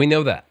 Mm-hmm. We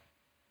know that.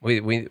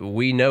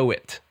 We know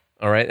it.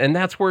 All right. And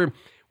that's where,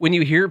 when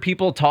you hear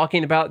people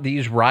talking about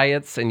these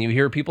riots and you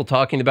hear people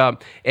talking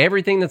about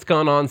everything that's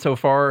gone on so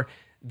far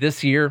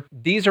this year,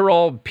 these are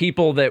all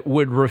people that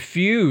would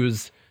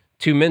refuse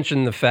to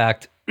mention the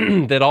fact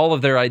that all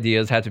of their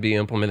ideas had to be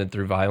implemented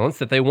through violence,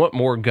 that they want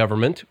more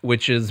government,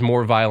 which is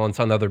more violence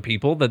on other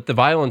people, that the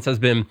violence has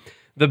been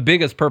the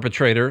biggest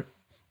perpetrator.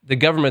 The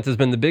government has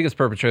been the biggest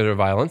perpetrator of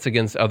violence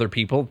against other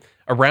people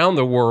around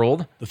the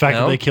world. The fact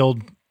that they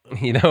killed,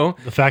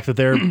 the fact that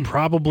they're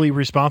probably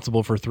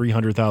responsible for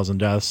 300,000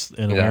 deaths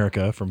in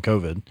America from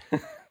COVID,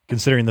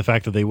 considering the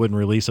fact that they wouldn't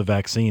release a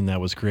vaccine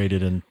that was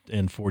created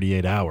in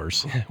 48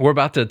 hours. We're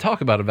about to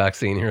talk about a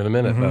vaccine here in a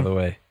minute, by the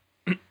way.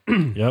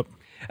 Yep.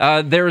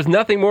 There is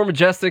nothing more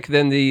majestic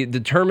than the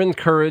determined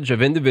courage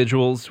of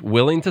individuals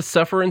willing to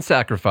suffer and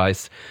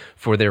sacrifice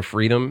for their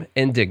freedom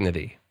and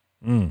dignity.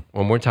 One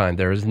more time.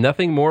 There is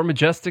nothing more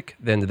majestic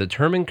than the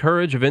determined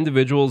courage of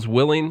individuals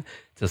willing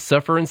to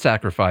suffer and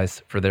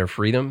sacrifice for their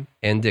freedom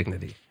and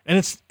dignity. And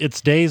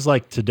it's days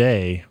like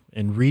today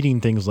and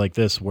reading things like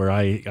this where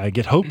I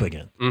get hope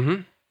again.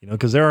 Mm-hmm.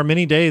 Because there are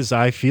many days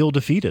I feel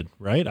defeated,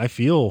 right? I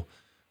feel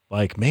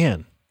like,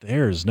 man,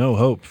 there's no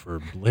hope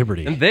for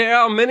liberty. And there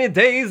are many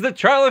days that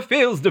Charlie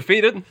feels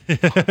defeated.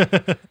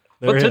 But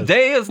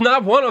today is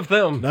not one of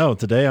them. No,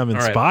 today I'm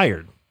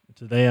inspired. Right.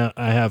 Today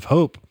I have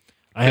hope.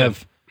 I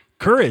have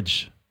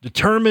courage,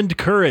 determined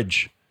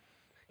courage.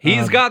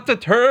 He's got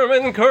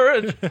determined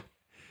courage.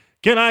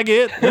 Can I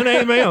get an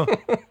amen?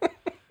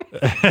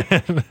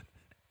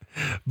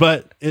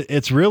 But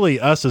it's really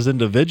us as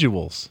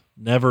individuals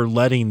never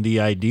letting the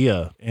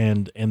idea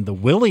and the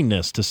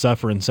willingness to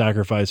suffer and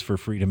sacrifice for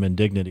freedom and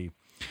dignity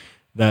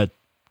that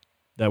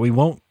we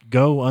won't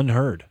go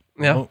unheard.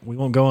 Yeah. We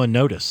won't go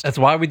unnoticed. That's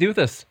why we do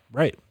this.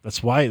 Right.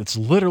 It's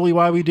literally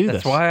why we do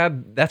this.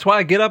 That's why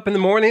I get up in the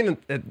morning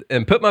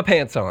and put my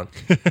pants on.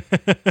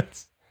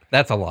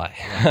 That's a lie.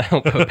 I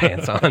don't put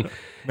pants on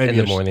in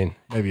the morning.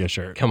 Maybe a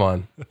shirt. Come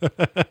on.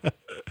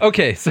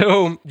 Okay,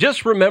 so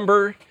just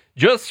remember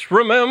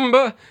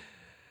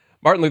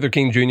Martin Luther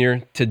King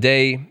Jr.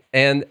 today,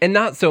 and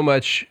not so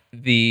much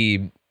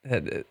the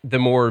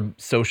more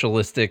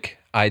socialistic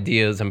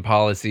ideas and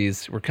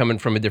policies. We're coming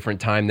from a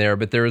different time there,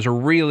 but there is a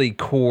really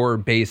core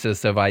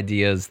basis of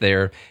ideas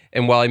there.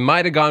 And while I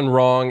might have gone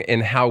wrong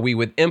in how we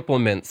would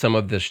implement some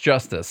of this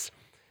justice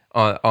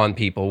on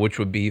people, which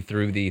would be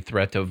through the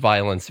threat of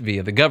violence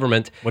via the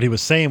government, what he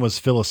was saying was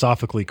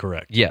philosophically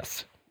correct.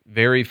 Yes,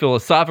 very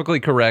philosophically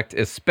correct,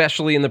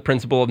 especially in the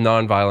principle of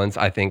nonviolence.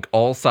 I think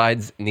all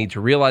sides need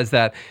to realize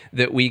that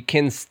we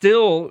can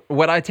still,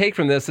 what I take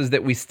from this is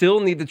that we still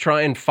need to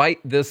try and fight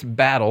this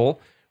battle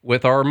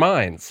with our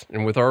minds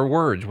and with our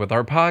words, with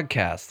our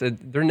podcasts.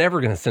 They're never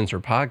going to censor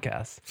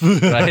podcasts,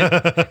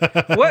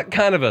 right? What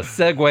kind of a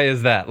segue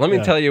is that? Let me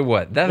tell you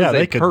what. That is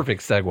a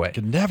perfect segue.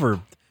 Could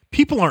never.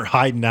 People aren't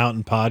hiding out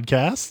in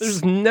podcasts.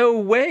 There's no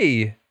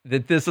way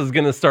that this is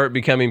going to start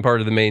becoming part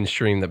of the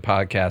mainstream that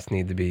podcasts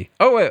need to be.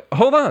 Oh, wait,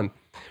 hold on.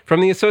 From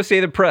the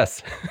Associated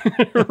Press,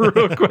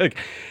 real quick.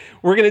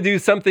 We're going to do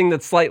something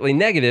that's slightly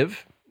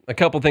negative. A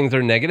couple things that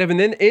are negative, and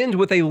then end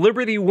with a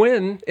Liberty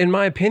win, in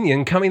my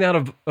opinion, coming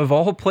out of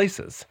all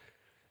places.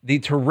 The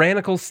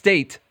tyrannical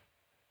state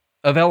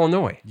of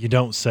Illinois. You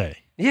don't say.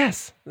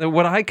 Yes.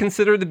 What I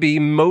consider to be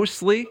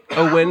mostly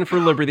a win for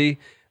Liberty,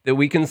 that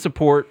we can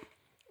support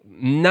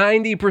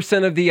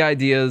 90% of the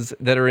ideas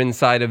that are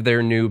inside of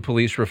their new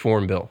police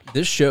reform bill.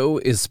 This show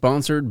is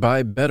sponsored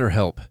by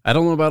BetterHelp. I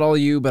don't know about all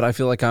of you, but I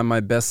feel like I'm my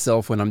best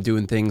self when I'm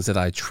doing things that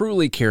I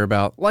truly care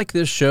about, like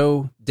this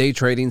show, day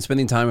trading,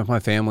 spending time with my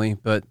family.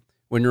 But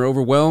when you're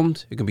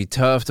overwhelmed, it can be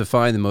tough to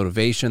find the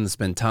motivation to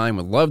spend time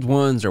with loved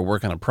ones or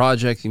work on a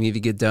project you need to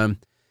get done.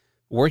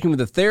 Working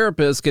with a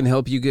therapist can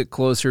help you get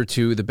closer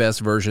to the best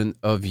version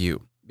of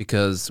you,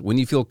 because when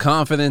you feel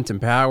confident,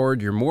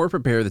 empowered, you're more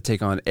prepared to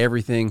take on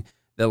everything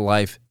that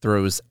life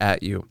throws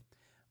at you.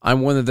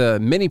 I'm one of the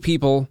many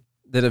people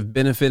that have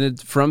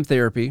benefited from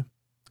therapy.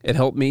 It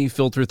helped me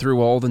filter through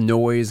all the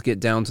noise, get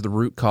down to the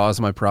root cause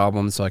of my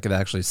problems so I could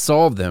actually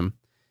solve them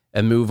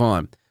and move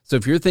on. So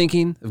if you're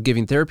thinking of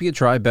giving therapy a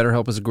try,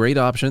 BetterHelp is a great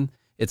option.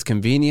 It's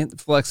convenient,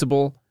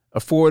 flexible,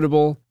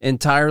 affordable,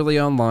 entirely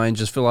online.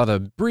 Just fill out a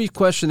brief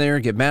questionnaire,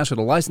 get matched with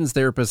a licensed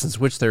therapist, and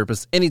switch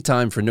therapists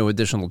anytime for no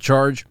additional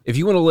charge. If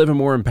you want to live a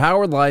more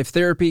empowered life,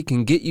 therapy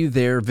can get you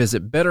there.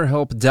 Visit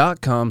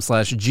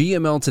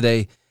BetterHelp.com/GML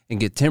today and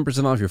get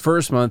 10% off your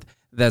first month.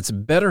 That's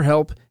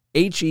BetterHelp,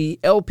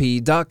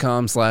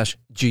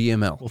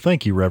 HELP.com/GML. Well,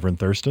 thank you, Reverend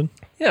Thurston.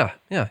 Yeah.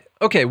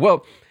 Okay,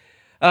 well,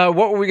 what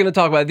were we going to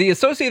talk about? The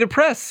Associated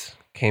Press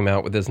came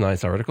out with this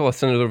nice article. I'll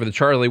send it over to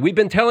Charlie. We've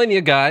been telling you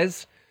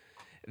guys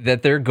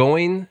that they're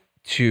going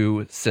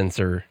to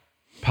censor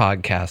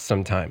podcasts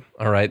sometime,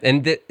 all right?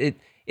 And it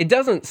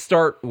doesn't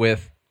start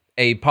with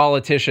a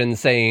politician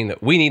saying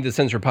we need to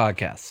censor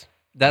podcasts.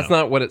 That's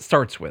not what it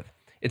starts with.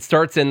 It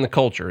starts in the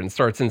culture and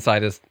starts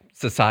inside of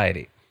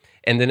society.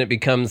 And then it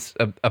becomes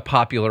a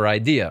popular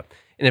idea.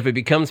 And if it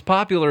becomes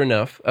popular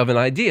enough of an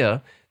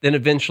idea, then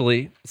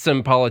eventually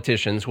some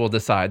politicians will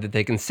decide that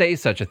they can say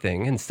such a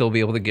thing and still be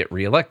able to get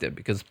reelected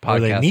because podcasts or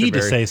they need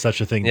to say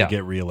such a thing to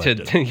get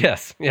reelected.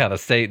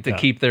 To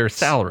keep their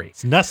salary.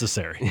 It's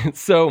necessary.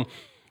 So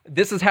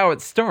this is how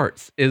it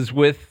starts, is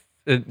with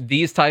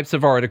these types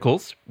of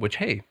articles, which,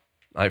 hey,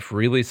 I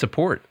freely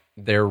support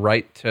their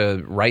right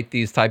to write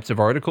these types of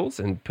articles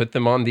and put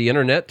them on the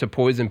internet to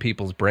poison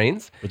people's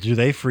brains. But do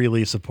they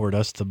freely support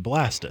us to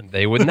blast it?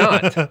 They would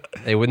not.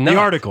 They would not. The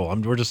article,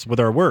 we're just with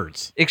our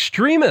words.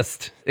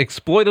 Extremist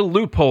exploit a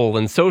loophole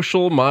in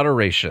social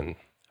moderation.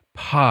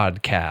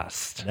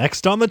 Podcast.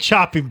 Next on the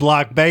chopping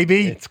block,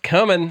 baby. It's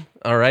coming.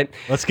 All right.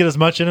 Let's get as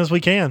much in as we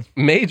can.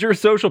 Major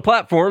social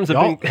platforms have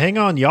been... Hang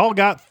on. Y'all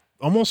got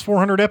almost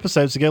 400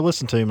 episodes to go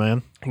listen to,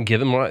 man. Get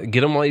them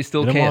while you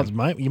still can.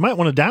 You might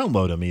want to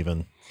download them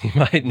even. You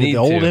might need the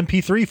old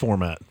MP3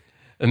 format.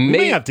 We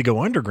may have to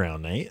go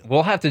underground, Nate.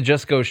 We'll have to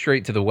just go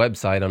straight to the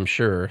website, I'm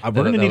sure. We're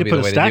going to need to put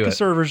a stack of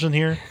servers in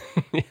here.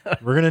 Yeah.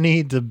 We're going to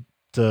need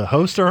to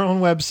host our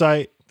own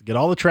website, get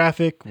all the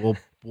traffic.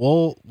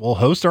 We'll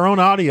host our own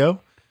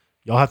audio.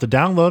 Y'all have to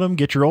download them,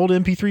 get your old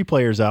MP3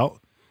 players out,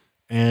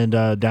 and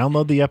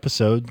download the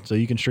episode so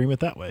you can stream it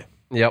that way.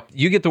 Yep.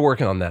 You get to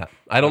working on that.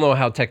 I don't know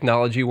how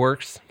technology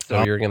works,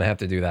 so you're going to have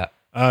to do that.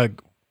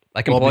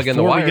 I can plug in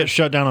the wires. Before we get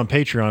shut down on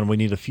Patreon, we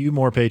need a few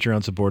more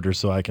Patreon supporters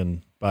so I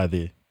can buy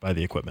the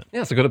equipment.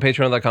 Yeah, so go to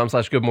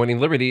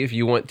patreon.com/goodmorningliberty if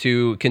you want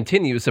to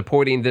continue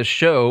supporting this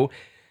show,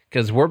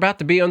 because we're about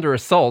to be under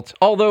assault.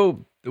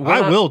 Although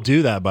I will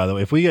do that, by the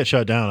way. If we get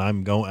shut down,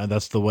 I'm going.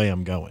 That's the way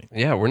I'm going.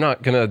 Yeah, we're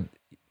not gonna.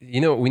 You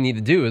know what we need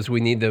to do is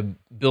we need to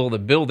build a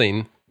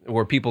building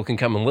where people can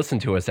come and listen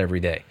to us every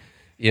day.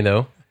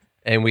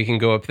 And we can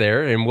go up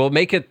there and we'll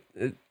make it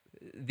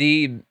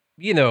the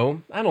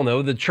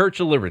Church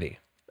of Liberty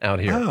out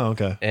here. Oh,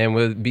 okay. And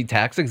we'll be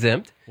tax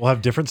exempt. We'll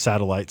have different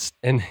satellites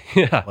and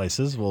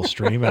places. We'll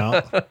stream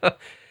out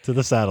to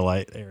the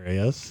satellite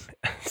areas.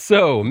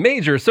 So,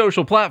 major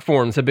social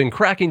platforms have been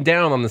cracking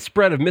down on the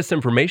spread of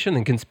misinformation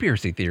and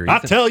conspiracy theories. I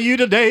tell you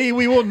today,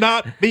 we will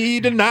not be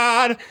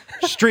denied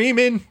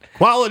streaming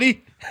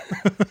quality.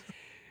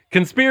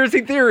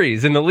 Conspiracy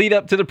theories in the lead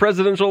up to the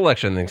presidential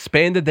election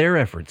expanded their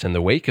efforts in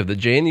the wake of the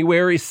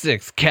January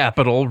 6th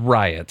Capitol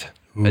riot,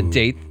 a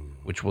date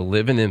which will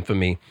live in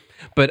infamy.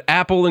 But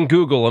Apple and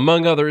Google,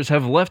 among others,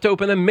 have left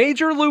open a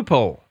major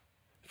loophole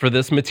for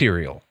this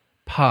material: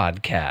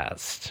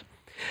 podcast.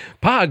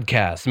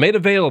 Podcasts made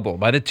available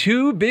by the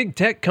two big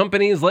tech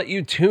companies let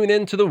you tune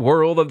into the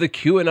world of the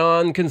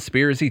QAnon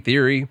conspiracy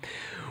theory,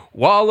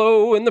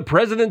 wallow in the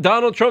President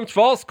Donald Trump's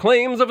false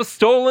claims of a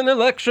stolen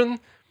election,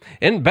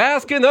 and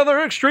bask in other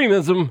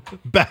extremism.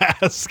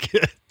 Bask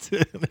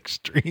in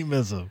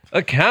extremism.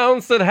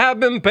 Accounts that have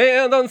been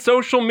banned on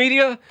social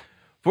media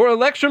for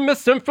election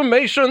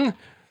misinformation,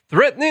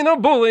 threatening or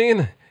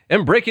bullying,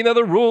 and breaking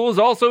other rules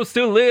also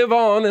still live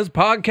on as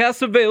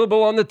podcasts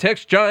available on the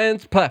tech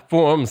giants'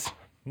 platforms.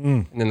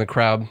 And then the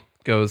crowd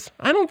goes,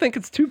 I don't think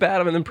it's too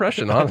bad of an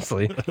impression,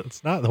 honestly.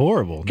 It's not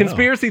horrible.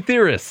 Conspiracy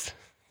theorists.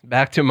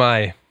 Back to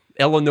my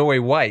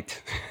Illinois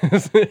white,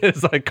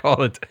 as I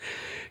call it.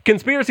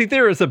 Conspiracy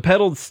theorists have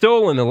peddled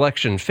stolen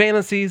election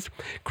fantasies,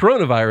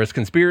 coronavirus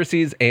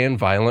conspiracies, and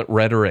violent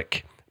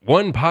rhetoric.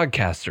 One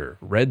podcaster,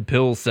 Red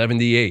Pill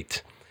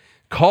 78,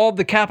 called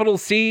the Capitol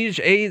siege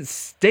a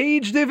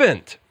staged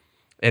event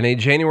in a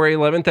January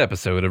 11th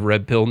episode of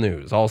Red Pill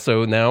News.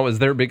 Also now is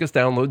their biggest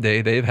download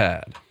day they've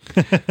had.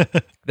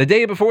 The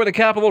day before the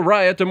Capitol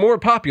riot, a more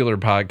popular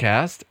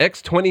podcast,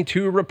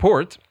 X22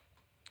 Report,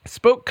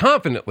 spoke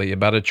confidently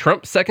about a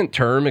Trump second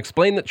term,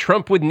 explained that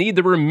Trump would need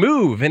to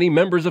remove any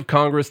members of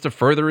Congress to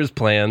further his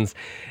plans,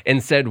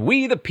 and said,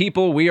 "We the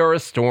people, we are a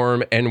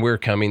storm, and we're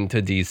coming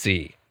to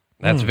D.C."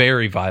 That's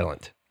very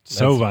violent.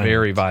 So violent.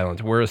 Very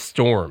violent. We're a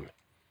storm.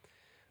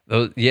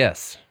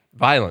 Yes,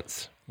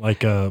 violence.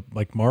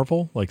 Like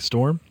Marvel, like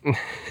Storm.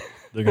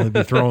 They're going to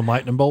be throwing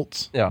lightning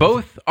bolts. Yeah.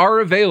 Both are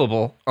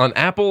available on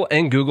Apple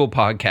and Google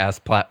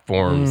podcast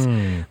platforms.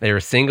 They are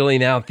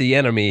singling out the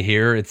enemy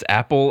here. It's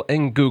Apple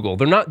and Google.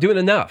 They're not doing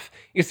enough.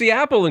 You see,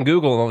 Apple and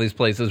Google and all these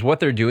places, what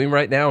they're doing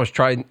right now is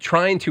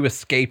trying to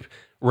escape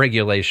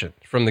regulation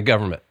from the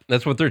government.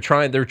 That's what they're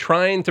trying. They're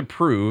trying to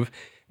prove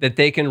that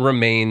they can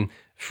remain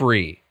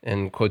free,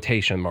 in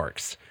quotation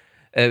marks.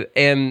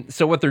 And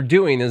so what they're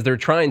doing is they're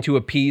trying to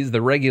appease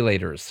the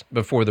regulators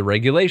before the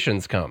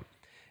regulations come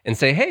and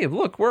say, hey,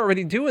 look, we're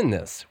already doing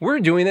this. We're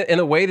doing it in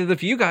a way that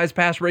if you guys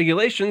pass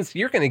regulations,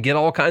 you're going to get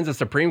all kinds of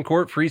Supreme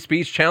Court free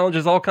speech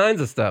challenges, all kinds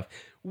of stuff.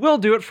 We'll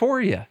do it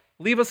for you.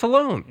 Leave us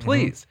alone,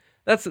 please.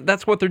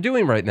 That's what they're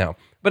doing right now.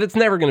 But it's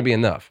never going to be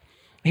enough.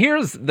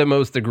 Here's the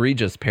most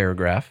egregious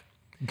paragraph.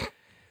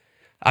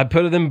 I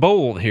put it in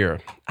bold here.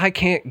 I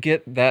can't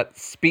get that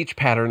speech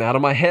pattern out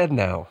of my head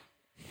now.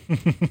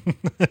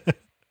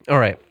 All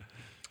right.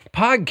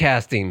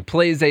 Podcasting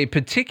plays a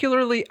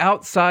particularly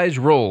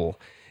outsized role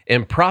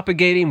in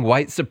propagating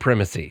white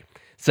supremacy,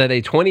 said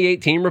a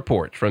 2018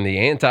 report from the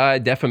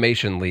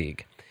Anti-Defamation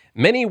League.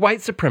 Many white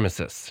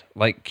supremacists,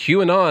 like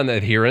QAnon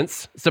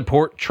adherents,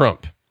 support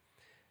Trump.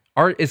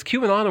 Is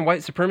QAnon and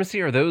white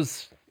supremacy, are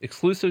those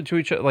exclusive to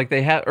each other? Like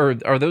they have, or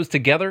are those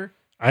together?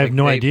 I have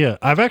no idea.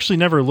 I've actually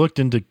never looked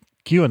into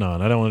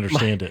QAnon. I don't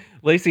understand it.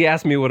 Lacey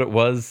asked me what it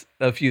was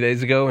a few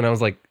days ago, and I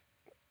was like,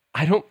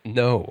 I don't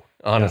know,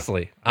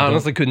 honestly. I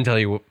honestly couldn't tell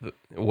you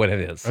what it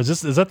is.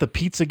 Is that the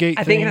Pizzagate thing?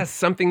 I think it has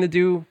something to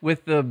do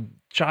with the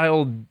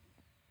child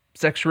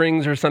sex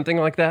rings or something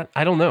like that.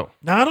 I don't know.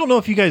 Now, I don't know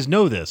if you guys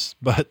know this,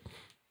 but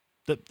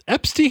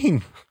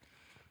Epstein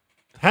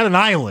had an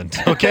island,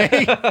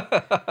 okay?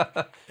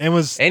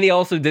 and he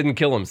also didn't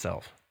kill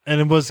himself.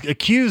 And was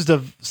accused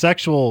of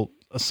sexual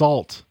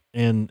assault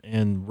and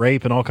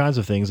rape and all kinds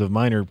of things of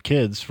minor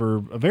kids for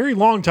a very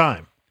long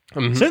time.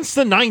 Mm-hmm. Since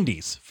the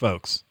 90s,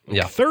 folks.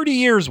 Yeah. 30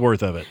 years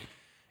worth of it.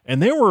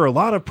 And there were a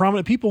lot of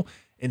prominent people.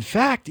 In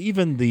fact,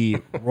 even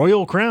the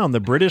Royal Crown, the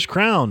British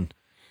Crown,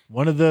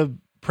 one of the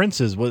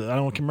princes, I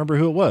don't remember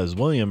who it was,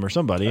 William or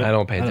somebody. I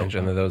don't pay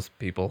attention to those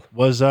people.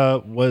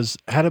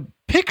 Had a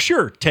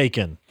picture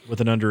taken with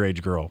an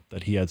underage girl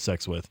that he had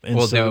sex with. And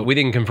we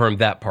didn't confirm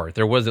that part.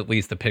 There was at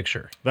least a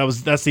picture.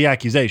 That's the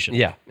accusation.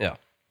 Yeah.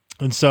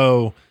 And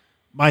so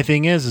my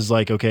thing is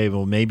like, okay,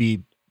 well,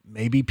 maybe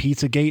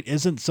Pizzagate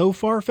isn't so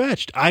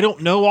far-fetched. I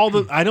don't know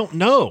I don't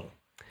know.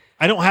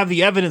 I don't have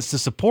the evidence to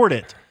support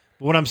it.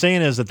 But what I'm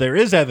saying is that there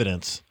is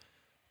evidence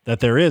that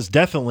there is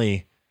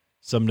definitely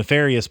some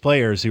nefarious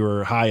players who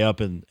are high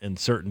up in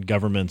certain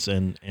governments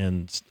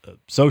and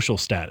social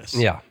status.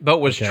 Yeah. But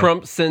was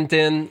Trump sent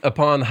in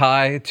upon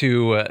high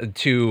to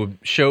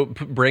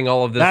bring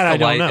all of this to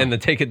light and to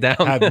take it down?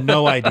 I have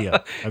no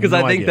idea. Because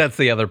I think that's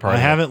the other part. I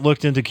haven't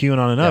looked into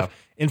QAnon enough.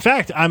 Yeah. In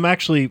fact, I'm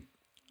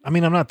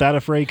not that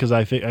afraid because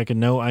I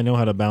know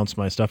how to bounce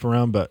my stuff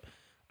around, but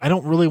I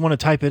don't really want to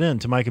type it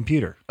into my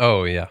computer.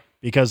 Oh yeah.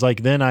 Because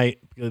then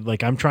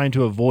I'm trying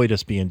to avoid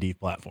us being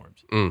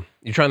platforms.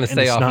 You're trying to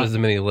stay off as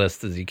many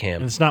lists as you can.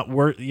 And it's not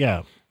worth.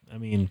 Yeah,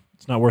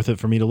 it's not worth it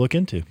for me to look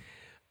into.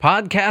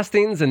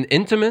 Podcasting's an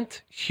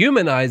intimate,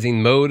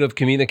 humanizing mode of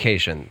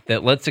communication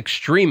that lets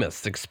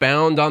extremists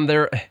expound on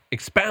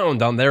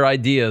their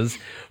ideas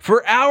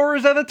for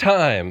hours at a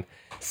time,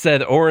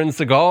 said Oren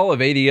Segal of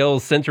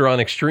ADL's Center on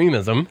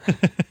Extremism.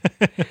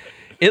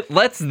 It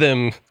lets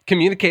them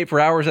communicate for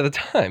hours at a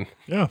time.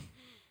 Yeah.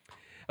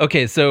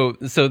 Okay, so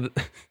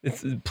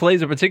it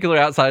plays a particular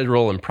outsized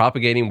role in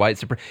propagating white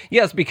supremacy.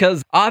 Yes,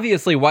 because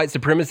obviously white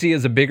supremacy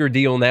is a bigger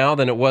deal now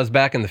than it was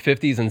back in the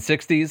 50s and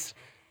 60s,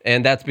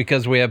 and that's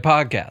because we have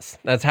podcasts.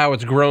 That's how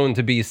it's grown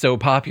to be so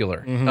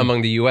popular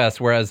among the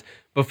U.S., whereas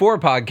before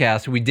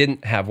podcasts, we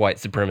didn't have white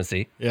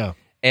supremacy. Yeah.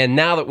 And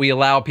now that we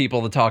allow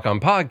people to talk on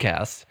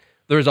podcasts,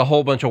 there's a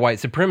whole bunch of white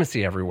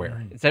supremacy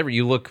everywhere. It's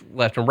you look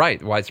left and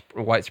right, white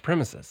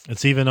supremacists.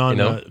 It's even on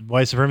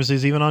white supremacy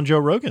is even on Joe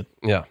Rogan.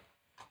 Yeah.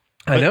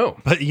 I know.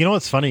 But you know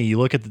what's funny?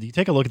 You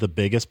take a look at the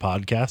biggest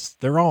podcasts,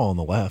 they're all on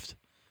the left.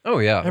 Oh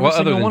yeah.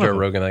 Other than Joe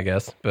Rogan, I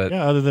guess. But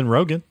yeah, other than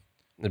Rogan.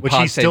 Which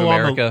he's still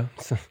America.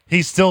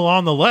 He's still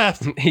on the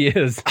left. He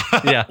is.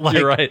 Yeah,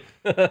 you're right.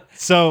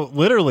 So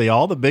literally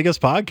all the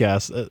biggest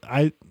podcasts,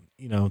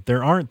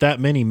 there aren't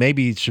that many.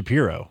 Maybe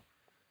Shapiro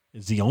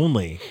is the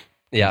only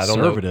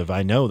conservative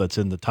I know that's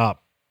in the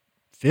top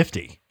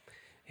 50.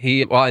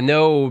 I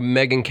know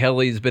Megyn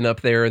Kelly's been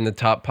up there in the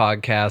top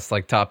podcasts,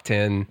 like top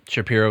 10.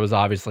 Shapiro was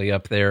obviously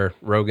up there.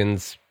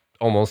 Rogan's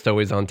almost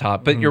always on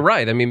top. But you're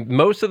right. I mean,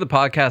 most of the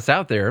podcasts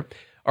out there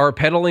are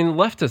peddling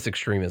leftist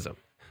extremism.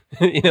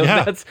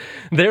 That's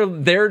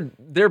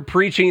they're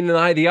preaching an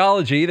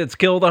ideology that's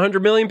killed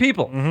 100 million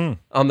people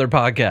on their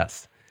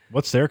podcasts.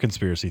 What's their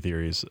conspiracy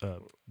theories?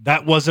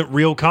 That wasn't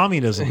real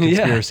communism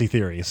conspiracy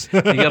theories.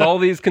 You got all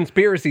these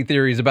conspiracy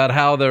theories about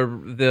how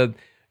the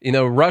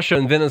Russia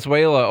and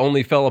Venezuela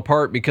only fell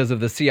apart because of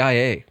the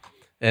CIA,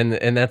 and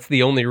that's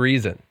the only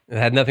reason. It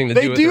had nothing to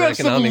do with their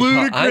economic. They do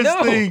have some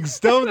ludicrous things,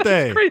 don't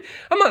they?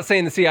 I'm not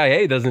saying the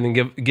CIA doesn't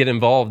get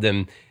involved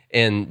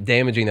in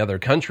damaging other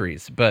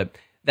countries, but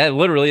that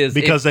literally is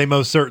because they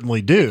most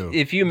certainly do.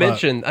 If you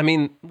mention,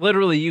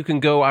 literally, you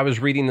can go. I was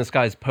reading this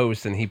guy's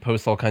post, and he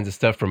posts all kinds of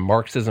stuff from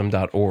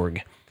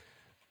Marxism.org.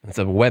 It's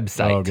a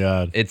website. Oh,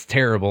 God. It's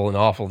terrible and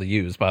awful to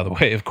use, by the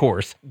way, of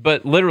course.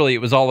 But literally,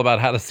 it was all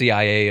about how the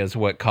CIA is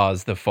what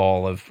caused the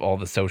fall of all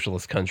the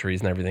socialist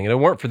countries and everything. And if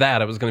it weren't for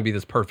that, it was going to be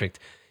this perfect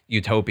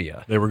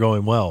utopia. They were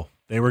going well.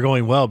 They were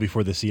going well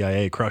before the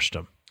CIA crushed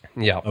them.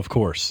 Yeah. Of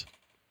course.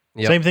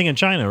 Yep. Same thing in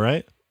China,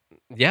 right?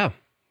 Yeah.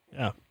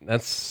 Yeah.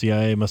 That's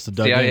CIA must have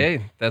dug CIA.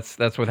 in. That's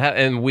what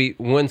happened. And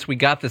once we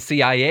got the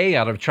CIA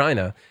out of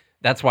China,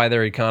 that's why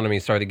their economy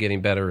started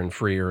getting better and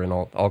freer and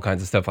all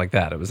kinds of stuff like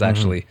that. It was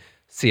actually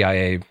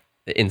CIA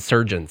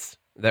insurgents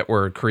that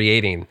were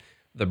creating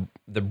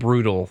the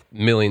brutal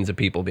millions of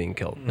people being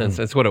killed.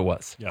 That's what it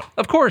was. Yeah.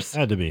 Of course.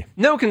 Had to be.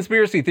 No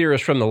conspiracy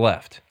theorists from the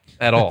left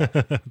at all.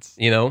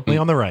 Only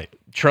on the right.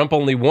 Trump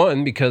only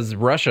won because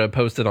Russia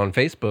posted on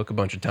Facebook a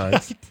bunch of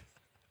times.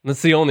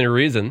 That's the only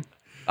reason.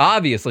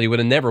 Obviously, he would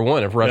have never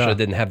won if Russia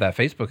didn't have that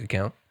Facebook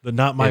account. The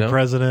not my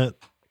president.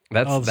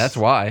 That's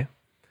why.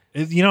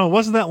 It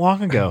wasn't that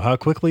long ago. How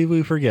quickly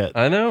we forget.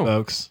 I know,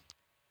 folks.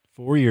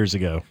 4 years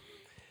ago.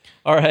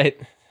 All right.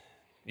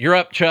 You're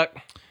up, Chuck.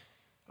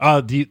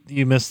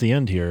 You missed the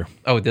end here.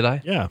 Oh, did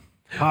I? Yeah.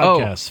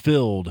 Podcast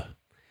filled.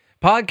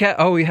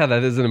 Oh, yeah,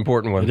 that is an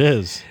important one. It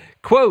is.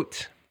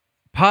 Quote,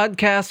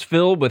 podcasts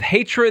filled with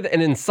hatred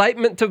and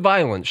incitement to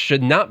violence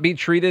should not be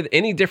treated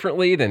any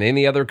differently than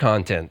any other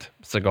content,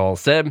 Segal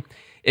said.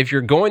 If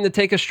you're going to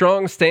take a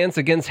strong stance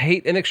against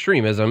hate and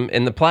extremism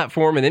in the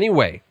platform in any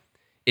way,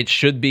 it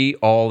should be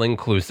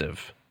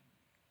all-inclusive.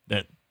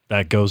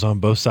 That goes on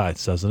both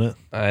sides, doesn't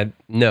it?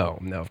 No,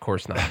 of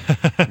course not.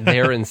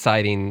 They're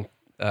inciting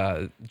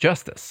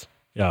justice.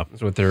 Yeah.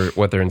 That's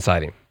what they're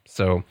inciting.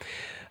 So,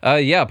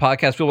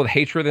 podcast filled with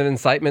hatred and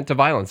incitement to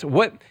violence.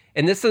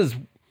 And this is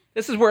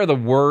where the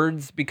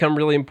words become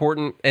really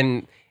important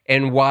and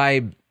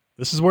why...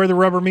 This is where the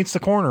rubber meets the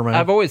corner, man.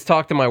 I've always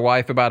talked to my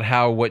wife about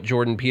how what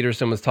Jordan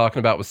Peterson was talking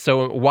about was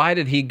why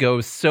did he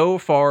go so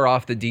far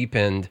off the deep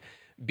end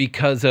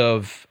because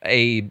of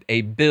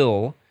a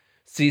bill,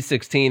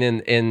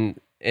 C-16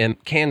 in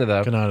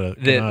Canada.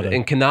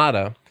 In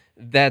Canada,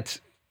 that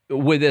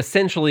would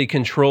essentially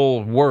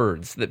control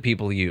words that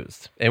people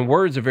used. And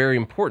words are very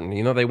important.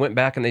 You know, they went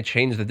back and they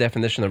changed the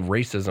definition of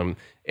racism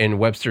in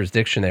Webster's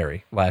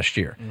dictionary last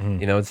year. Mm-hmm.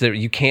 You know, it's that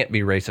you can't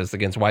be racist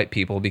against white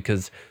people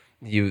because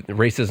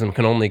racism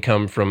can only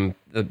come from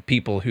the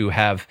people who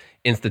have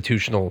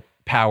institutional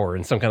power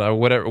and some kind of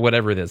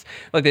whatever it is.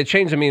 Like they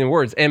changed the meaning of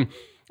words. And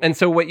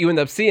so what you end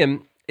up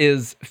seeing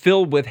is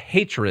filled with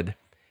hatred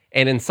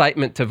and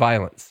incitement to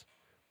violence.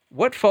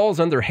 What falls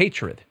under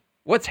hatred?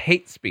 What's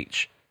hate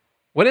speech?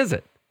 What is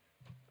it?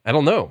 I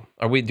don't know.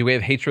 Do we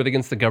have hatred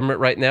against the government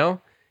right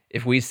now?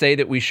 If we say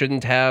that we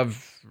shouldn't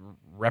have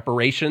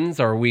reparations,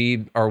 are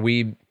we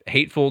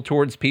hateful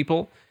towards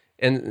people?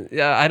 And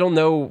I don't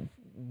know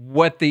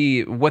what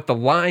the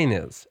line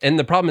is. And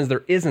the problem is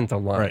there isn't a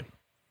line. Right.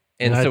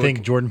 And so I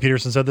think Jordan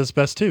Peterson said this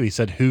best too. He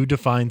said, who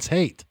defines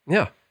hate?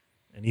 Yeah.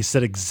 And he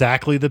said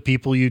exactly the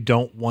people you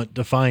don't want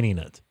defining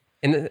it.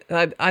 And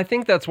I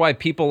think that's why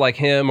people like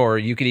him, or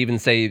you could even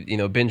say,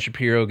 Ben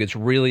Shapiro gets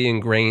really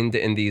ingrained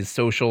in these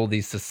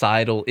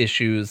societal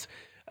issues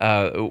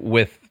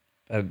with,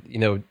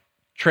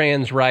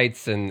 trans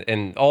rights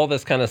and all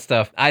this kind of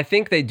stuff. I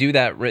think they do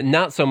that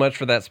not so much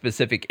for that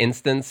specific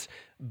instance,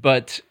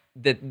 but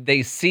that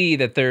they see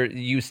that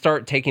you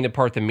start taking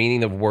apart the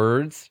meaning of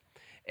words,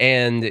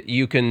 and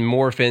you can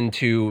morph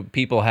into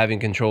people having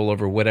control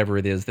over whatever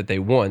it is that they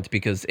want,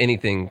 because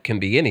anything can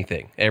be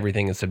anything.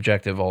 Everything is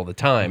subjective all the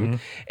time. Mm-hmm.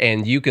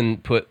 And you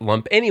can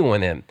lump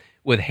anyone in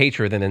with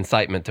hatred and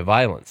incitement to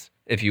violence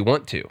if you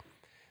want to.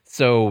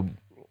 So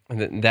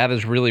that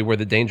is really where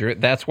the danger.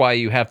 That's why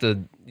you have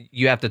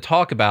to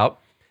talk about.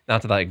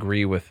 Not that I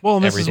agree with. Well,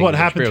 and this is what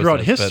happened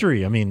throughout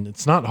history. I mean,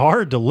 it's not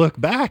hard to look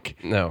back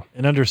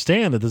and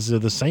understand that these are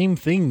the same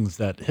things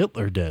that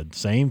Hitler did,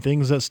 same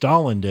things that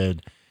Stalin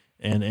did,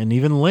 and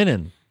even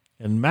Lenin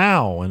and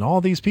Mao and all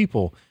these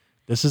people.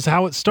 This is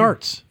how it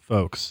starts,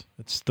 folks.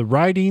 It's the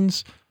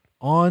writings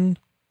on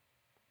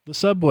the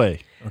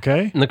subway,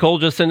 okay? Nicole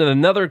just sent in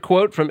another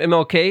quote from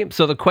MLK.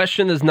 So the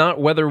question is not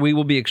whether we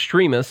will be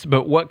extremists,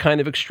 but what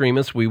kind of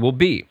extremists we will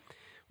be.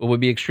 Will we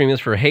be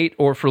extremists for hate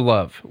or for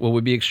love? Will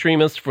we be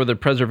extremists for the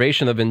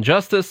preservation of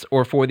injustice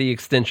or for the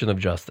extension of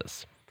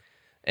justice?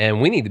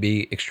 And we need to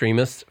be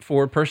extremists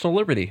for personal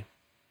liberty.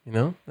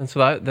 That's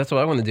what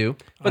I want to do.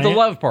 But the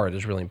love part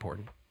is really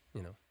important.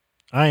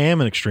 I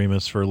am an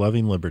extremist for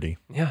loving liberty.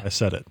 Yeah, I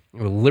said it.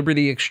 You're a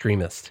liberty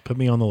extremist. Put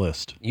me on the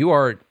list.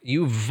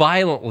 You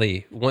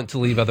violently want to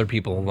leave other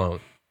people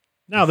alone.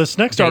 Now, this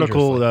next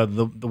article,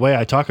 the way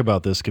I talk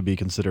about this could be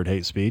considered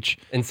hate speech.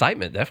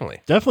 Incitement,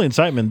 definitely. Definitely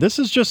incitement. This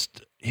is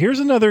just, here's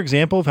another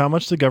example of how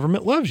much the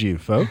government loves you,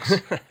 folks.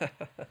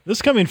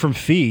 This coming from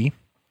Fee.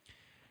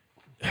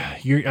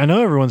 I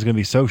know everyone's going to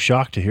be so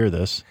shocked to hear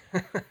this.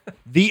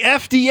 The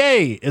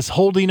FDA is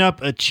holding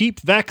up a cheap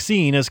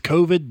vaccine as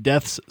COVID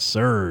deaths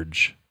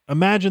surge.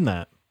 Imagine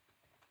that.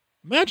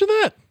 Imagine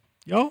that,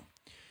 y'all.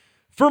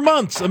 For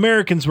months,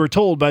 Americans were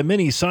told by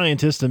many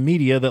scientists and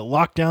media that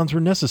lockdowns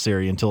were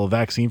necessary until a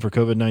vaccine for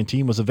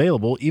COVID-19 was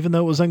available, even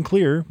though it was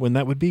unclear when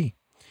that would be.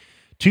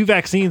 2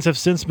 vaccines have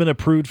since been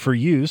approved for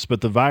use,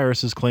 but the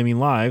virus is claiming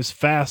lives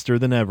faster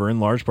than ever,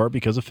 in large part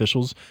because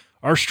officials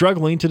are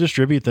struggling to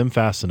distribute them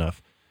fast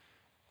enough.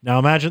 Now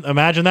imagine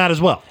that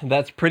as well.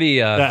 That's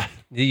pretty,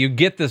 you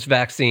get this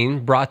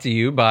vaccine brought to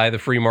you by the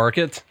free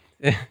market,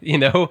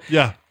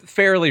 Yeah.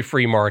 Fairly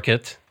free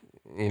market.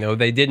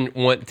 They didn't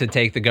want to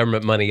take the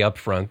government money up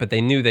front, but they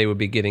knew they would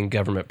be getting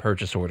government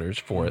purchase orders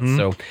for it. Mm-hmm.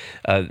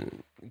 So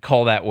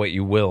call that what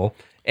you will.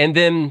 And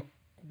then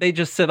they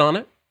just sit on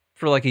it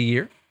for like a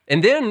year.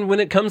 And then when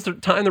it comes to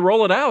time to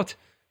roll it out,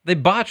 they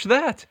botch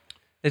that.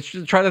 They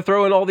try to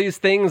throw in all these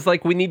things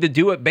like we need to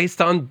do it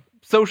based on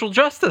social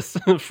justice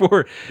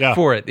for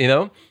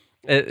it,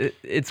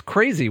 It's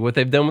crazy what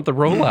they've done with the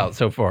rollout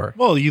so far.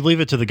 Well, you leave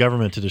it to the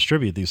government to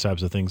distribute these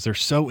types of things. They're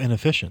so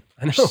inefficient.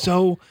 I know. They're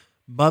so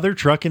mother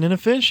trucking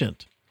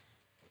inefficient.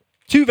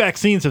 2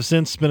 vaccines have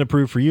since been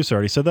approved for use. I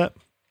already said that.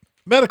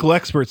 Medical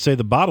experts say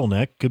the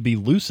bottleneck could be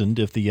loosened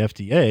if the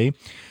FDA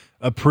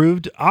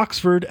approved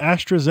Oxford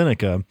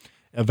AstraZeneca,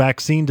 a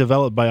vaccine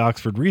developed by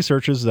Oxford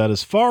researchers that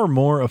is far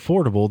more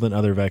affordable than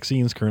other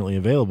vaccines currently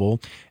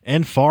available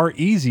and far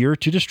easier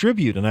to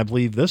distribute. And I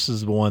believe this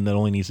is the one that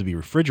only needs to be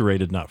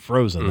refrigerated, not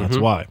frozen. That's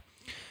why.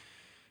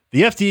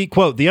 The FDA,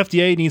 quote, the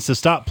FDA needs to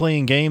stop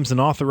playing games and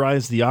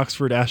authorize the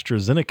Oxford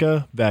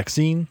AstraZeneca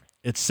vaccine.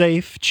 It's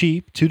safe,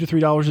 cheap, $2 to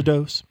 $3 a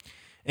dose,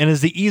 and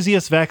is the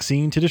easiest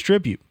vaccine to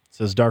distribute,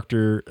 says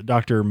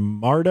Dr.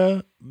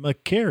 Marta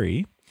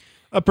McCary,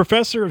 a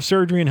professor of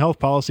surgery and health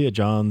policy at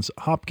Johns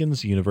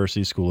Hopkins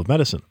University School of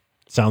Medicine.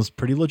 Sounds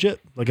pretty legit,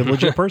 like a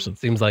legit person.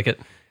 Seems like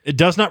it. It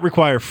does not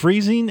require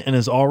freezing and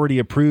is already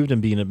approved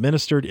and being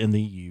administered in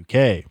the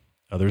UK.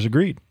 Others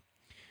agreed.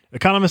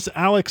 Economist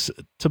Alex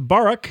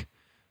Tabarrok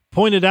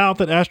pointed out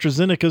that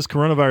AstraZeneca's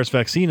coronavirus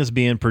vaccine is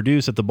being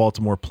produced at the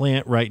Baltimore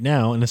plant right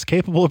now and is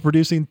capable of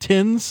producing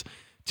tens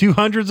to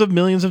hundreds of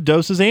millions of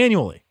doses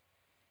annually.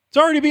 It's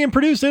already being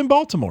produced in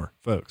Baltimore,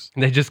 folks.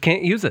 They just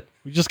can't use it.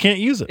 We just can't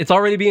use it. It's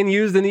already being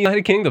used in the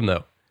United Kingdom,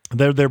 though.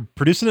 They're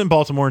producing it in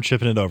Baltimore and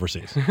shipping it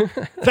overseas.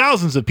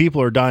 Thousands of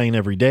people are dying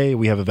every day.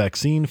 We have a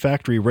vaccine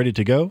factory ready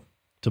to go,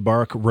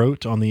 Tabarrok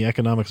wrote on the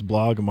economics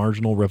blog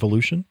Marginal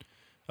Revolution.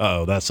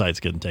 Uh-oh, that site's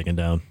getting taken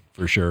down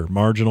for sure.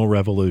 Marginal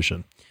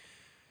Revolution.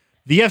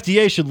 The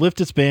FDA should lift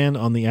its ban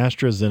on the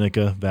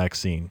AstraZeneca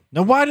vaccine.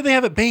 Now, why do they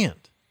have it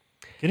banned?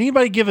 Can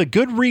anybody give a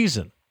good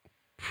reason?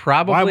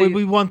 Probably. Why would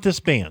we want this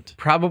banned?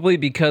 Probably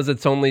because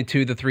it's only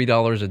 $2 to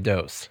 $3 a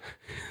dose.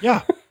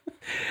 Yeah.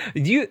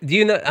 Do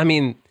you know? I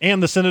mean,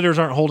 and the senators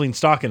aren't holding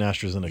stock in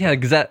AstraZeneca.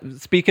 Yeah,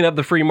 speaking of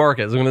the free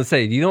market, I was going to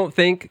say, you don't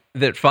think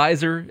that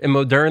Pfizer and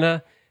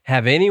Moderna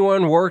have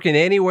anyone working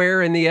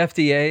anywhere in the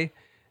FDA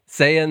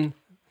saying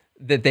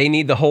that they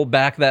need to hold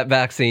back that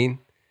vaccine?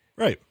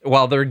 Right.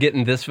 While they're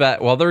getting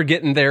while they're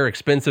getting their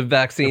expensive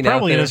vaccine they're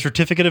probably out there. In a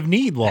certificate of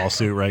need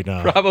lawsuit right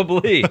now.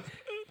 Probably.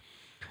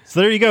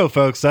 So there you go,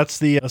 folks. That's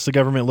the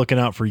government looking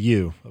out for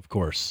you, of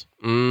course.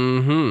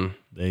 Mm-hmm.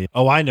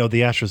 I know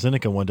the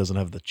AstraZeneca one doesn't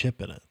have the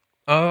chip in it.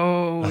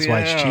 Oh, that's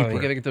why it's cheaper.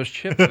 You got to get those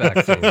chip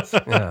vaccines.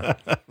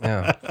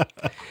 Yeah.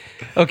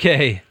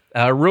 Okay.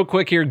 Real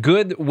quick here.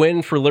 Good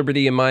win for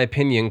Liberty, in my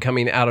opinion,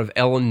 coming out of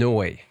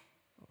Illinois.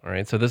 All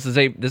right, so this is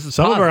some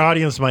positive. of our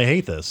audience might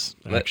hate this.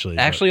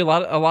 Actually, a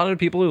lot of the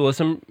people who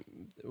listen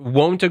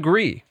won't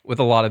agree with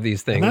a lot of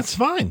these things. And that's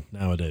fine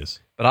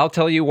nowadays. But I'll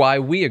tell you why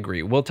we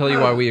agree. We'll tell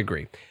you why we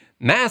agree.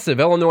 Massive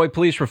Illinois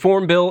police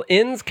reform bill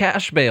ends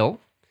cash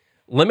bail,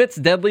 limits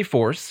deadly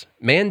force,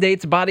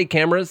 mandates body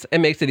cameras,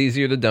 and makes it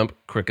easier to dump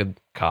crooked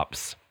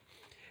cops.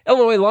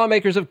 Illinois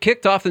lawmakers have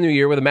kicked off the new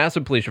year with a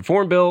massive police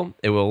reform bill.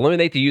 It will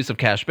eliminate the use of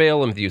cash bail,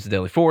 limit the use of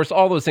deadly force,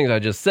 all those things I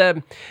just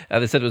said.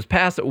 They said it was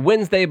passed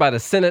Wednesday by the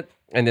Senate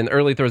and then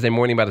early Thursday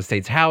morning by the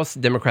state's House.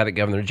 Democratic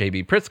Governor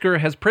J.B. Pritzker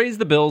has praised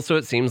the bill, so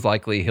it seems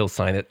likely he'll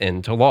sign it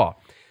into law.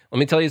 Let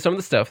me tell you some of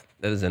the stuff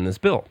that is in this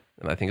bill,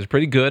 and I think is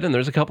pretty good, and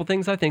there's a couple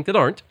things I think that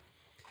aren't.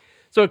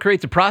 So it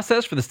creates a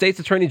process for the state's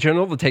attorney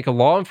general to take a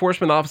law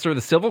enforcement officer to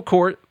the civil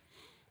court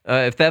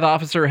if that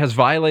officer has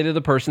violated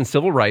a person's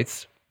civil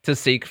rights to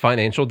seek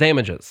financial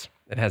damages.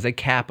 It has a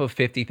cap of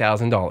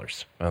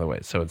 $50,000, by the way.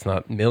 So it's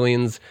not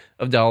millions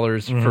of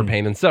dollars for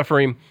pain and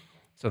suffering.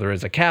 So there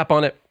is a cap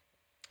on it.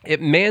 It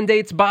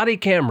mandates body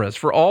cameras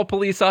for all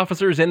police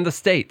officers in the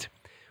state,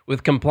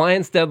 with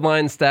compliance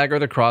deadlines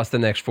staggered across the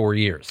next 4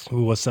 years.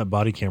 Ooh, what's that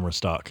body camera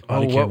stock?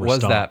 What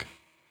was that?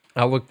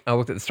 I looked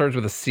at it. Starts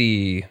with a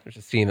C. There's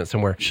a C in it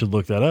somewhere. Should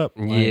look that up.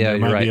 Yeah, there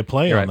might be a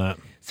play on that.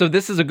 So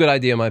this is a good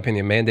idea, in my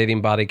opinion,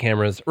 mandating body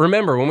cameras.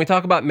 Remember, when we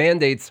talk about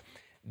mandates,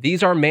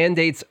 these are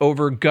mandates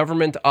over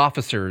government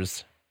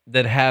officers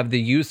that have the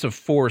use of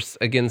force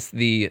against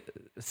the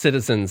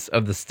citizens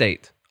of the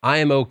state. I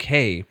am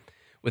okay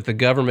with the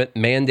government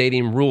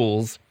mandating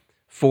rules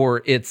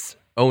for its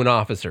own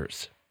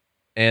officers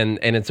and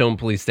its own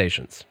police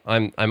stations.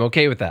 I'm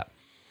okay with that.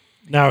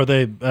 Now,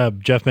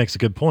 Jeff makes a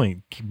good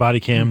point. Body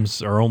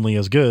cams are only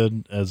as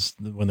good as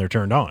when they're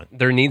turned on.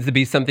 There needs to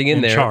be something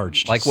in there.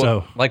 Charged.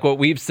 Like what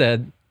we've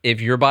said,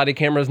 if your body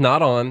camera is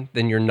not on,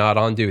 then you're not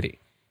on duty.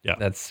 Yeah.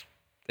 That's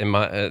in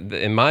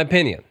my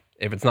opinion.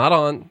 If it's not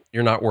on,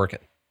 you're not working.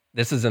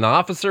 This is an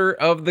officer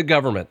of the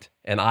government,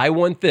 and I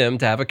want them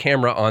to have a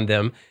camera on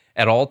them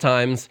at all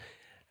times.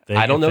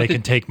 I don't know if they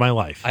can take my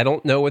life. I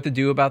don't know what to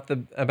do about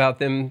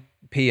them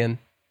peeing.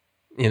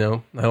 I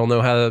don't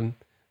know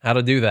how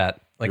to do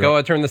that. Like,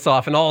 I turned this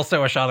off, and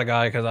also I shot a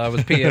guy because I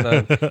was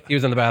peeing. He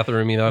was in the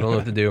bathroom. I don't know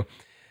what to do.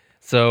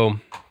 So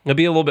it'll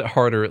be a little bit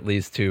harder, at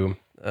least, to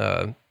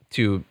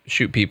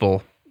shoot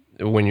people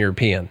when you're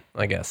peeing,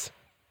 I guess.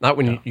 Not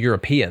when you're a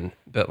peeing,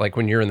 but like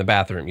when you're in the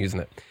bathroom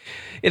using it.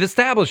 It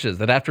establishes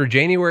that after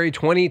January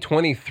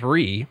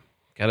 2023,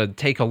 got to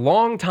take a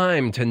long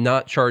time to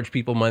not charge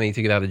people money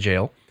to get out of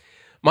jail,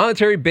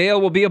 monetary bail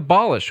will be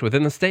abolished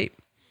within the state.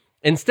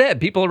 Instead,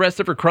 people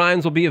arrested for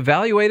crimes will be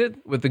evaluated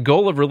with the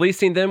goal of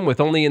releasing them with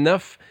only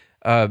enough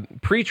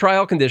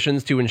pre-trial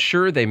conditions to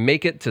ensure they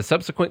make it to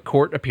subsequent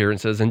court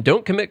appearances and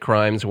don't commit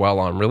crimes while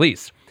on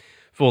release.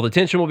 Full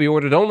detention will be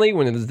ordered only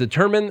when it is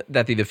determined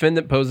that the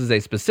defendant poses a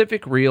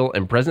specific, real,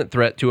 and present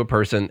threat to a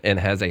person and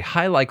has a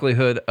high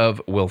likelihood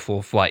of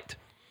willful flight.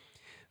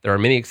 There are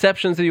many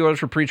exceptions to the orders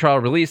for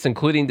pretrial release,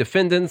 including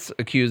defendants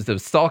accused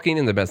of stalking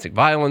and domestic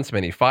violence,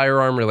 many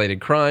firearm-related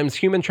crimes,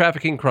 human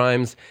trafficking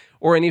crimes,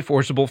 or any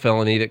forcible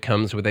felony that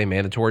comes with a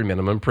mandatory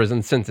minimum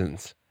prison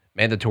sentence.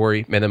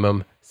 Mandatory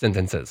minimum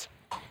sentences,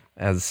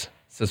 as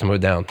System of a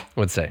Down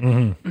would say.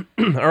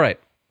 Mm-hmm. All right.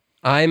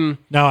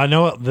 Now, I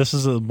know this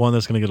is one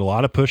that's going to get a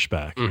lot of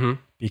pushback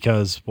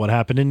because what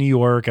happened in New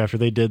York after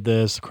they did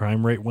this, the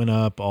crime rate went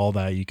up, all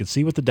that. You can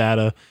see with the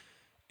data,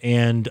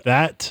 and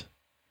that...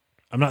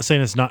 I'm not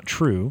saying it's not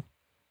true.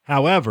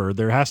 However,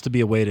 there has to be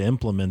a way to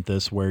implement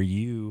this where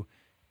you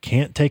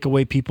can't take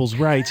away people's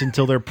rights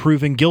until they're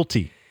proven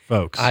guilty,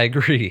 folks. I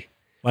agree.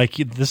 Like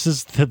this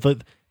is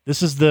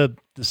the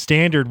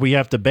standard we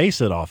have to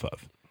base it off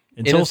of.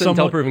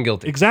 Until proven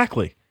guilty.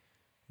 Exactly.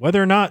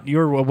 Whether or not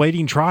you're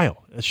awaiting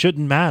trial, it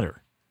shouldn't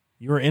matter.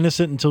 You are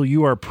innocent until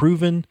you are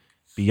proven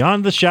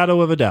beyond the shadow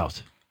of a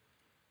doubt.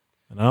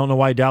 And I don't know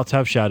why doubts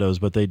have shadows,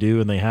 but they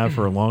do, and they have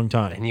for a long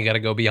time. And you got to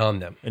go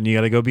beyond them. And you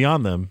got to go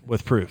beyond them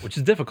with proof. Which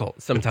is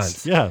difficult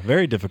sometimes.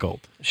 Very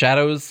difficult.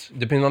 Shadows,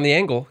 depending on the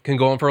angle, can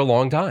go on for a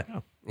long time. Yeah.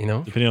 You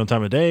know? Depending on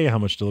time of day, how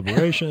much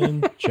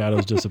deliberation,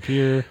 shadows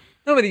disappear.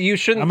 No, but you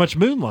shouldn't... How much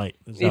moonlight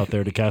is out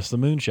there to cast the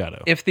moon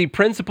shadow? If the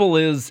principle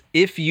is,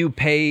 if you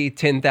pay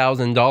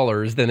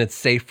 $10,000, then it's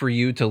safe for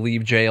you to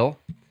leave jail,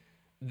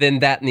 then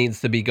that needs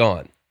to be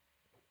gone.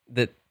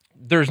 That...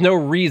 There's no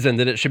reason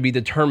that it should be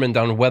determined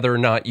on whether or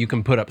not you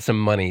can put up some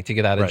money to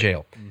get out of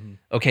jail. Mm-hmm.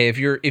 Okay,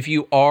 if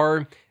you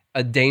are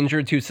a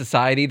danger to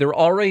society, they're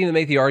already going to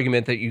make the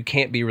argument that you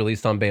can't be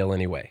released on bail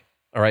anyway.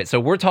 All right, so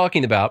we're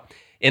talking about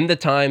in the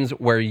times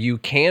where you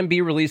can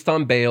be released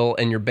on bail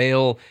and your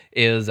bail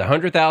is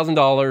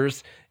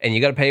 $100,000 and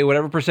you got to pay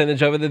whatever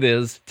percentage of it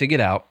is to get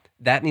out.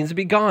 That needs to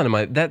be gone.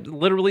 That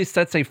literally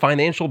sets a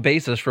financial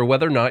basis for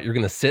whether or not you're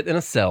going to sit in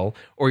a cell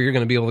or you're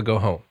going to be able to go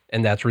home,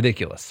 and that's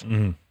ridiculous.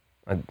 Mm-hmm.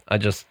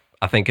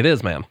 I think it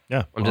is, man.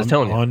 Yeah. I'm just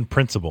telling you. On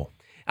principle.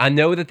 I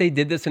know that they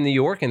did this in New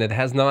York and it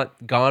has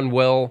not gone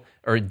well,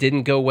 or it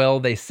didn't go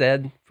well, they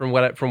said, from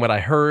what I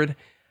heard.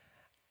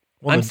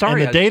 Well, I'm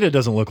sorry. And the data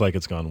doesn't look like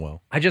it's gone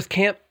well. I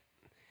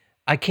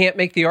can't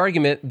make the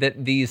argument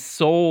that the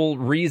sole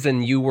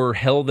reason you were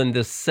held in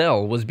this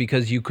cell was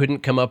because you couldn't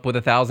come up with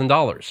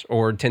 $1,000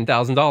 or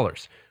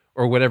 $10,000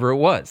 or whatever it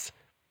was.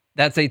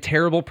 That's a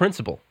terrible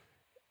principle.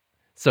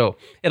 So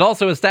it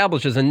also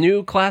establishes a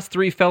new Class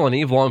 3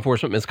 felony of law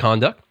enforcement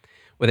misconduct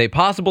with a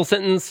possible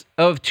sentence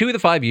of 2 to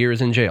 5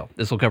 years in jail.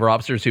 This will cover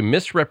officers who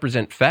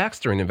misrepresent facts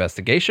during an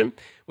investigation,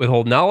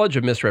 withhold knowledge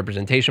of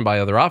misrepresentation by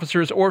other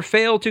officers, or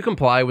fail to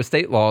comply with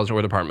state laws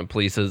or Department of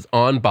Police's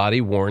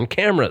on-body-worn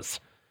cameras.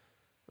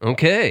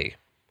 Okay,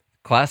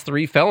 Class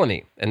 3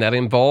 felony, and that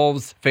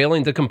involves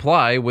failing to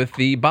comply with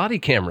the body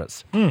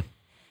cameras.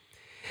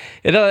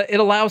 It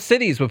allows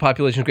cities with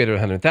populations greater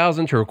than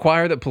 100,000 to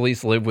require that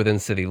police live within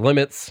city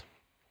limits.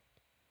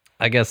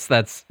 I guess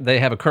they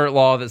have a current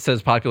law that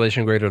says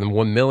population greater than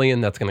 1 million.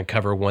 That's going to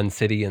cover one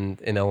city in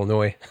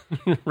Illinois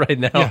right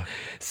now. Yeah.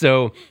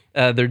 So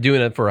they're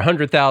doing it for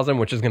 100,000,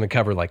 which is going to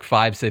cover like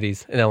 5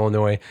 cities in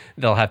Illinois.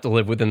 They'll have to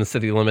live within the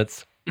city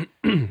limits.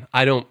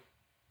 I don't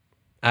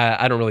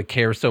really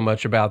care so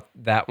much about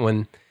that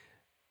one.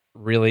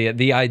 Really,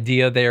 the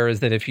idea there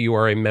is that if you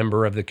are a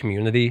member of the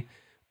community,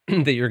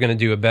 that you're going to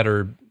do a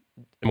better,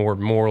 more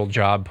moral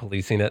job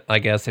policing it, I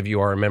guess, if you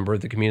are a member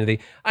of the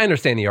community. I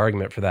understand the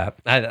argument for that.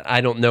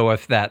 I don't know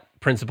if that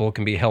principle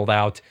can be held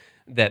out,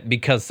 that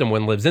because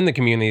someone lives in the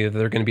community, that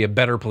they're going to be a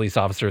better police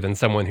officer than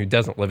someone who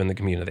doesn't live in the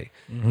community.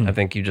 Mm-hmm. I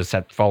think you just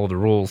have to follow the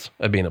rules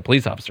of being a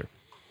police officer.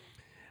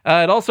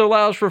 It also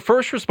allows for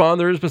first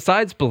responders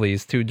besides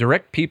police to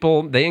direct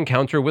people they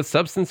encounter with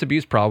substance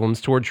abuse problems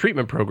toward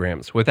treatment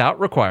programs without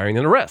requiring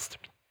an arrest.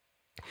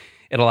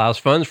 It allows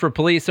funds for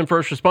police and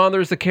first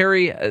responders to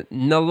carry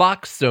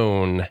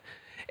naloxone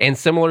and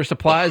similar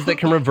supplies that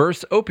can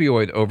reverse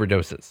opioid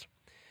overdoses.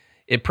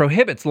 It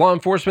prohibits law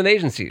enforcement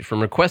agencies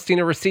from requesting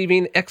or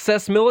receiving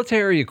excess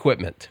military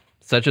equipment,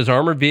 such as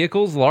armored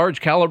vehicles, large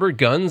caliber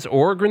guns,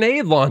 or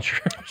grenade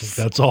launchers.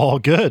 That's all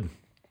good.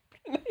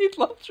 Grenade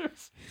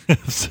launchers.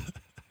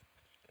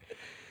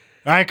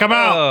 All right, come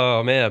out.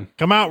 Oh, man.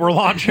 Come out. We're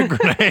launching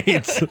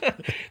grenades.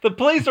 The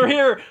police are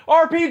here.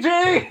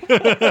 RPG!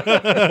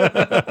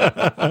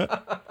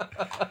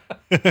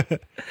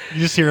 You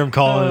just hear him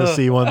calling a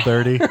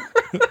C-130,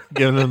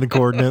 giving them the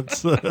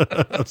coordinates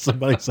of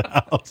somebody's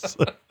house.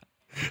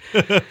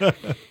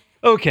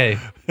 Okay.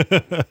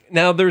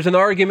 Now, there's an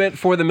argument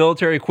for the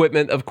military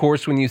equipment, of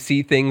course, when you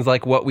see things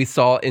like what we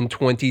saw in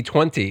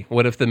 2020.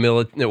 What if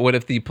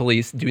the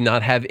police do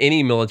not have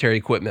any military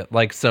equipment,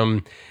 like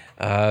some...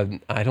 I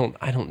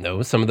don't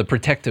know, some of the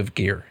protective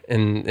gear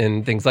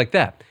and things like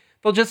that.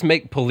 They'll just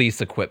make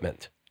police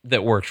equipment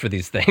that works for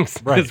these things.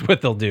 Right. That's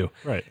what they'll do.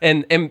 Right.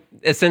 And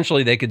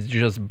essentially they could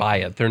just buy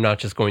it. They're not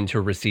just going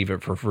to receive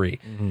it for free.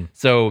 Mm-hmm.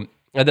 So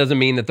that doesn't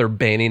mean that they're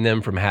banning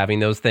them from having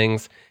those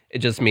things. It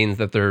just means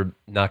that they're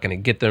not going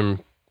to get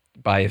them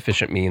by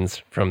efficient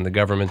means from the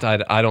government.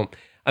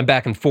 I'm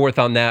back and forth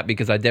on that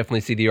because I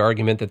definitely see the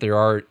argument that there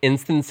are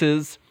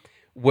instances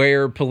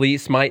where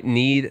police might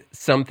need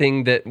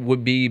something that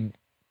would be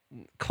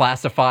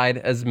classified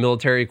as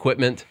military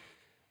equipment.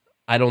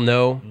 I don't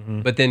know.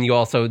 But then you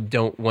also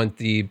don't want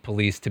the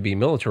police to be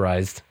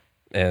militarized.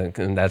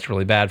 And that's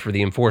really bad for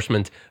the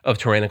enforcement of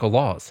tyrannical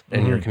laws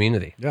in your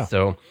community. Yeah.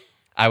 So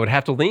I would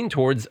have to lean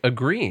towards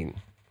agreeing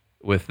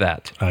with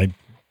that.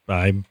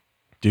 I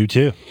do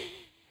too.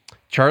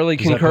 Charlie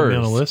Does concurs. That put me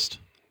on a list?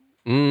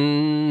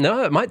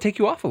 No, it might take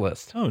you off a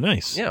list. Oh,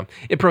 nice. Yeah.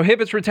 It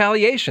prohibits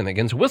retaliation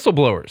against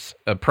whistleblowers,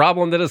 a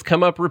problem that has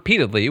come up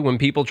repeatedly when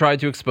people try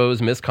to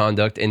expose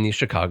misconduct in the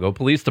Chicago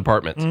Police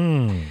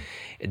Department.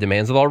 It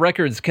demands that all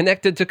records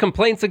connected to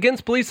complaints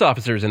against police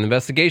officers and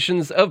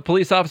investigations of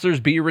police officers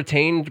be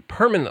retained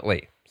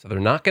permanently. So they're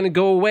not going to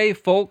go away,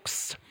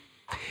 folks.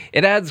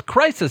 It adds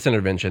crisis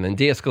intervention and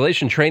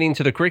de-escalation training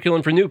to the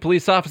curriculum for new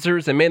police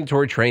officers and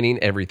mandatory training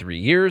every 3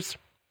 years.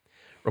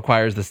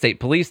 Requires the state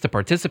police to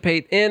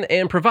participate in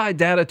and provide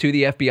data to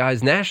the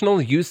FBI's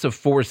National Use of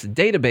Force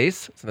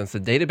database. So that's a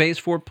database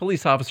for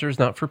police officers,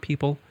 not for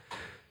people.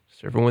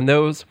 So everyone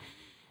knows.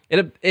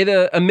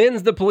 It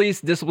amends the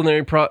police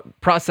disciplinary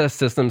process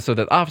system so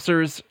that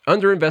officers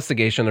under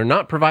investigation are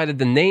not provided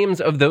the names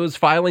of those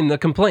filing the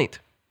complaint.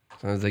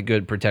 So that's a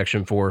good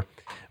protection for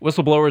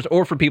whistleblowers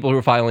or for people who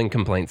are filing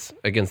complaints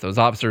against those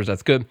officers.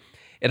 That's good.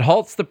 It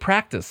halts the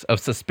practice of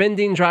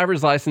suspending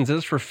driver's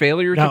licenses for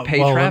failure to pay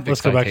traffic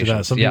let's go back to that.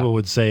 citations. Some people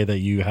would say that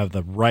you have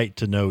the right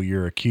to know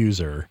your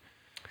accuser,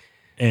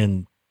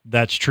 and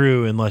that's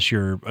true unless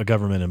you're a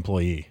government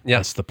employee. Yeah,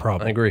 that's the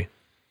problem. I agree.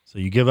 So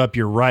you give up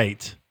your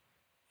right.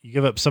 You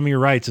give up some of your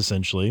rights,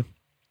 essentially,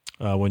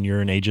 when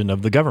you're an agent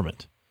of the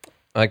government.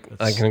 I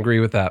can agree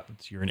with that.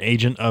 You're an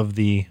agent of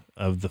the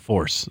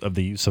force, of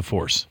the use of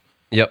force.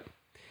 Yep.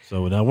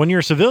 So now when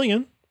you're a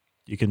civilian,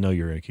 you can know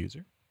your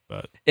accuser.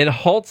 But it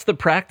halts the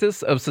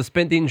practice of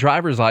suspending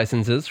driver's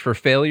licenses for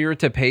failure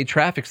to pay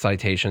traffic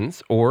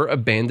citations or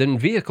abandon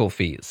vehicle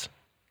fees.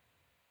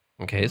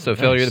 Okay, so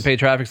failure to pay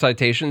traffic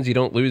citations, you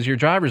don't lose your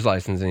driver's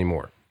license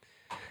anymore.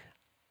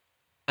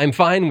 I'm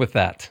fine with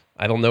that.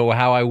 I don't know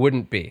how I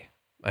wouldn't be.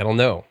 I don't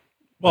know.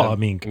 Well, I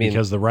mean,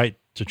 because the right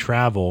to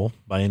travel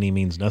by any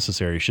means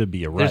necessary should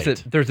be a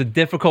right. There's a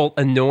difficult,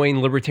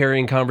 annoying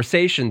libertarian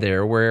conversation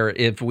there where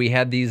if we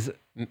had these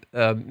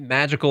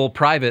magical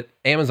private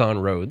Amazon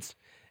roads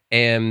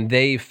and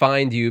they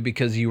fined you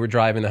because you were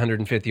driving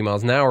 150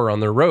 miles an hour on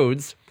their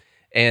roads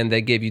and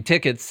they gave you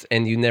tickets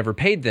and you never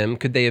paid them,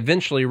 could they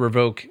eventually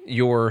revoke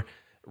your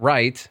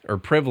right or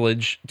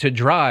privilege to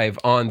drive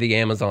on the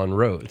Amazon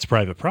road? It's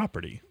private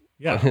property.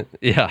 Yeah.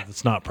 Yeah.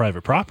 It's not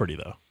private property,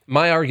 though.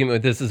 My argument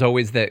with this is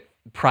always that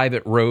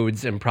private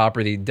roads and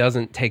property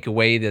doesn't take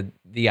away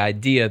the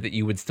idea that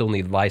you would still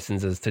need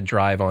licenses to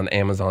drive on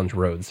Amazon's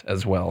roads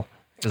as well.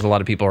 Because a lot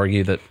of people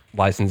argue that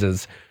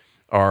licenses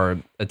are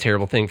a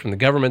terrible thing from the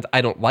government.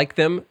 I don't like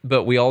them,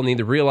 but we all need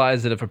to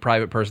realize that if a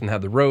private person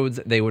had the roads,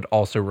 they would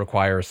also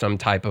require some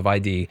type of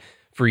ID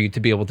for you to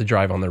be able to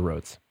drive on their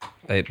roads.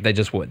 They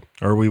just would.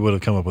 Or we would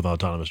have come up with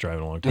autonomous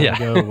driving a long time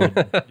ago.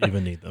 Wouldn't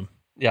even need them.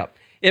 Yeah.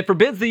 It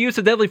forbids the use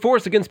of deadly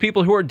force against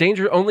people who are a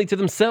danger only to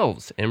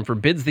themselves and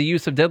forbids the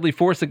use of deadly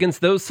force against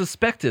those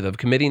suspected of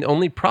committing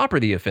only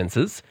property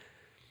offenses,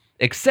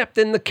 except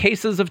in the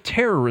cases of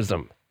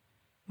terrorism.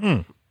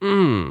 We're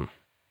going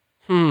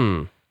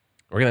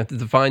to have to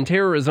define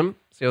terrorism,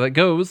 see how that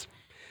goes.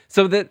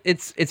 So that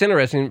it's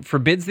interesting.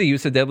 Forbids the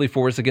use of deadly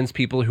force against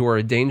people who are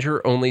a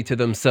danger only to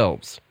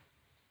themselves.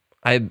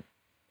 I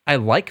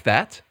like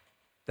that.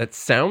 That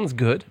sounds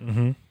good.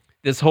 Mm-hmm.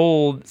 This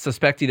whole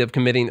suspected of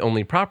committing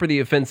only property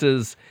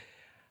offenses,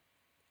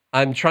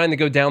 I'm trying to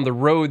go down the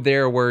road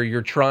there where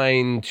you're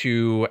trying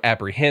to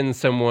apprehend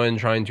someone,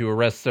 trying to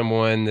arrest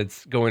someone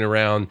that's going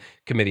around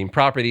committing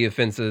property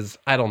offenses.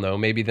 I don't know,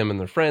 maybe them and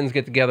their friends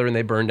get together and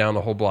they burn down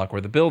the whole block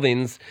or the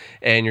buildings,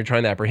 and you're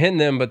trying to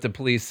apprehend them, but the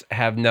police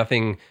have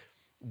nothing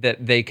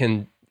that they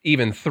can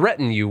even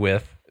threaten you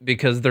with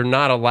because they're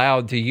not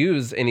allowed to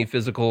use any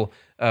physical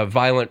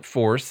violent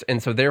force,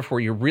 and so therefore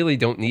you really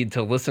don't need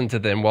to listen to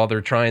them while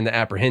they're trying to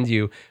apprehend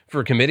you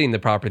for committing the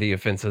property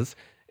offenses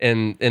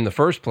in the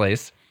first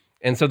place.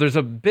 And so there's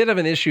a bit of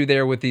an issue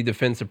there with the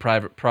defense of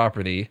private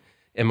property,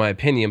 in my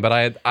opinion. But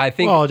I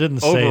think it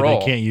didn't overall,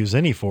 say they can't use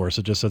any force.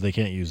 It just said they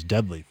can't use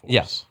deadly force.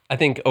 Yes, I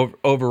think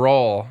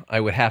overall I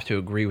would have to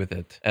agree with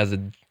it as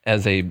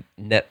a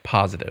net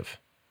positive.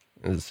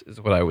 Is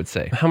what I would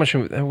say. What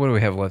do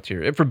we have left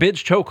here? It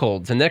forbids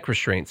chokeholds and neck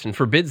restraints and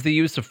forbids the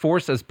use of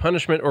force as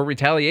punishment or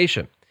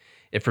retaliation.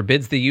 It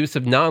forbids the use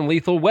of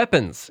non-lethal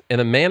weapons in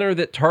a manner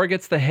that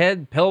targets the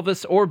head,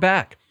 pelvis, or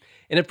back.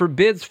 And it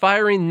forbids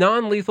firing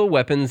non-lethal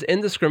weapons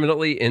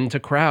indiscriminately into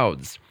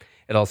crowds.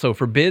 It also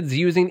forbids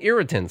using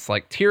irritants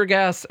like tear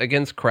gas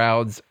against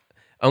crowds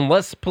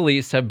unless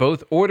police have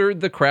both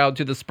ordered the crowd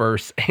to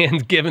disperse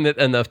and given it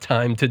enough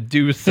time to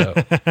do so.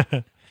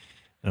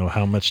 Now,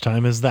 how much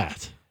time is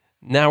that?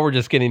 Now we're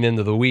just getting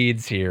into the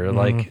weeds here. Mm-hmm.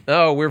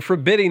 Like, we're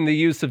forbidding the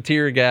use of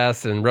tear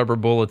gas and rubber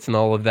bullets and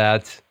all of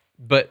that.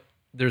 But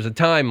there's a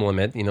time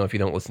limit. If you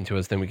don't listen to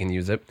us, then we can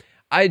use it.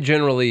 I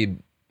generally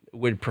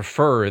would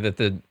prefer that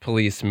the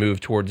police move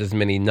towards as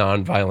many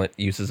nonviolent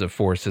uses of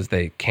force as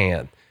they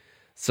can.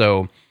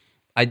 So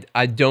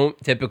I don't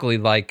typically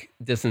like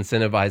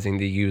disincentivizing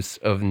the use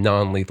of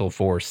non-lethal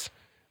force,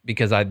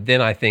 because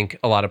I think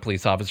a lot of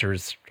police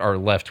officers are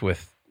left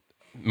with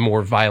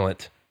more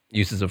violent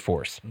uses of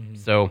force. Mm-hmm.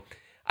 So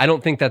I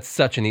don't think that's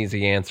such an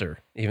easy answer,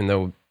 even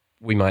though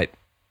we might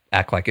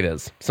act like it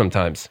is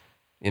sometimes.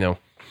 I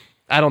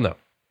don't know.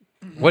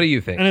 What do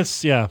you think?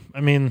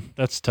 And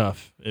that's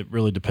tough. It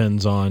really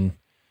depends on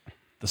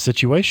the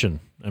situation.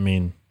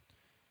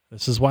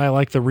 This is why I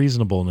like the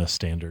reasonableness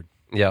standard.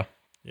 Yeah.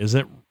 Is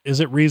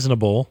it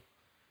reasonable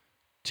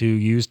to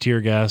use tear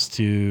gas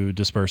to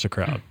disperse a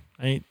crowd?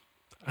 I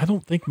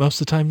don't think most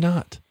of the time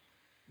not.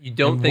 You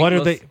don't and think what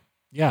are they?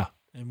 Yeah.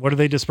 And what are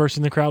they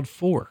dispersing the crowd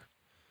for?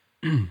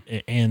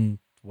 And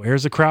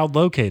where's the crowd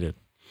located?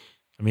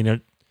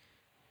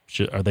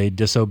 Are they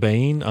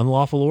disobeying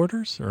unlawful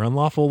orders or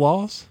unlawful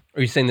laws?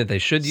 Are you saying that they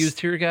should use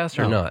tear gas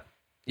or not?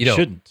 You don't.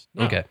 Shouldn't.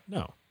 No, okay.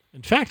 No.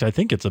 In fact, I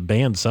think it's a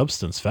banned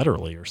substance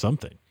federally or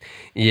something.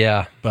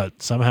 Yeah.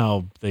 But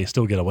somehow they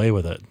still get away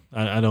with it.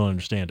 I don't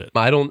understand it.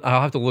 I'll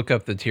have to look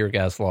up the tear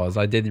gas laws.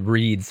 I did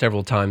read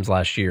several times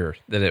last year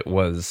that it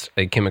was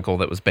a chemical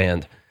that was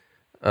banned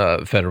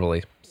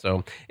federally.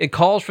 So it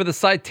calls for the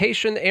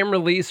citation and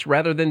release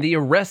rather than the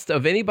arrest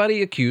of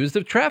anybody accused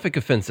of traffic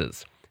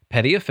offenses,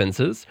 petty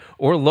offenses,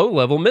 or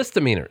low-level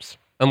misdemeanors,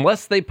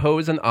 unless they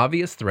pose an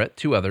obvious threat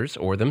to others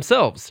or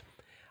themselves.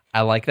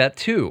 I like that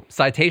too.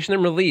 Citation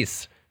and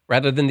release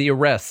rather than the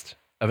arrest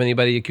of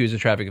anybody accused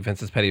of traffic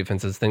offenses, petty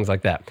offenses, things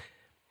like that.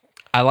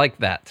 I like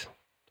that.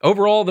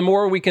 Overall, the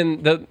more we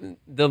can,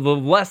 the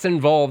less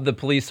involved the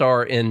police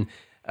are in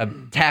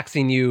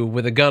taxing you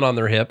with a gun on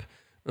their hip,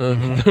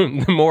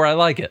 the more I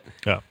like it.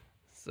 Yeah.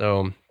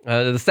 So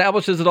it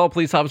establishes that all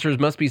police officers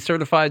must be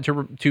certified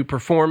to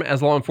perform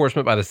as law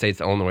enforcement by the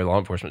state's Illinois Law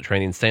Enforcement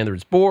Training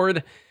Standards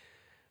Board.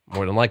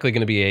 More than likely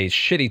going to be a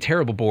shitty,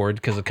 terrible board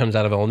because it comes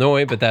out of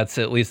Illinois, but that's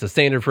at least the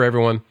standard for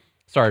everyone.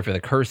 Sorry for the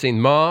cursing,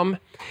 Mom.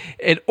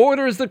 It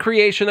orders the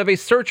creation of a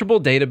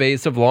searchable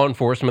database of law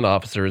enforcement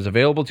officers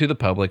available to the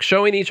public,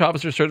 showing each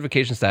officer's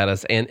certification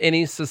status and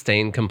any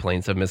sustained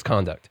complaints of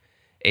misconduct.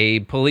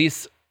 A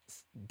police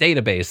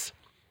database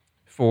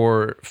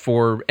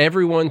for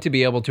everyone to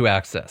be able to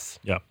access.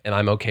 Yeah. And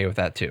I'm okay with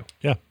that too.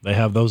 Yeah, they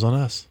have those on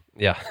us.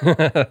 Yeah.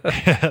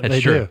 They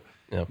true. do.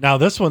 Yeah. Now,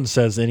 this one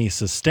says any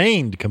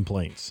sustained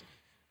complaints,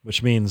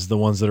 which means the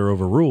ones that are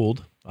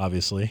overruled,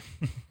 obviously,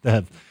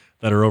 that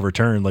are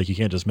overturned. Like, you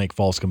can't just make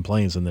false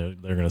complaints and they're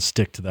going to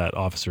stick to that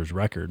officer's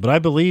record. But I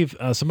believe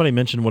somebody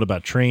mentioned, what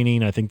about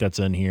training? I think that's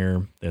in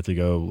here. They have to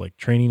go like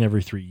training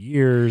every 3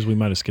 years. We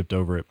might have skipped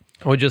over it.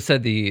 We just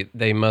said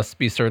they must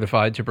be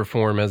certified to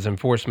perform as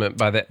enforcement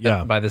by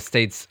the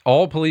state's,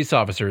 all police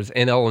officers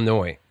in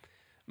Illinois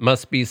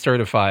must be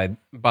certified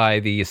by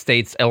the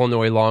state's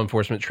Illinois Law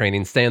Enforcement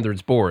Training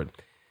Standards Board.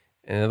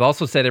 And it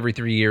also said every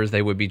 3 years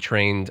they would be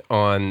trained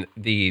on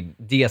the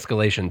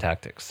de-escalation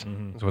tactics.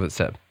 Mm-hmm. That's what it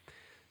said.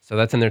 So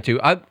that's in there too.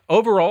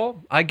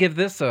 Overall, I give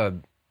this a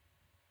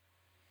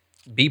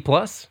B+.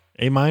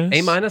 A minus?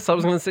 A minus. I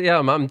was going to say, yeah,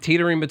 I'm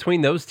teetering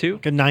between those two.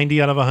 Like a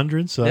 90 out of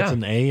 100. So that's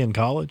an A in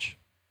college.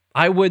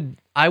 I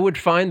would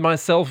find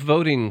myself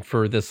voting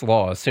for this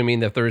law,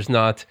 assuming that there's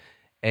not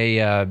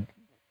a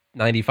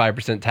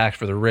 95% tax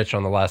for the rich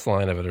on the last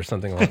line of it or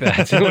something like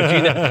that.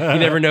 you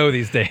never know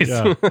these days,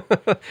 yeah.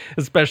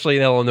 Especially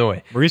in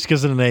Illinois. Maurice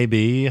gives it an A,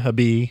 B, a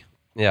B.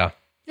 Yeah.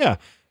 Yeah.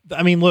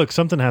 I mean, look,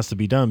 something has to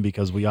be done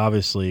because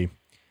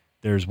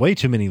there's way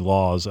too many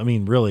laws. I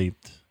mean, really,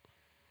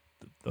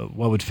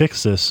 what would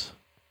fix this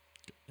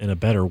in a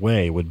better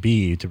way would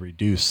be to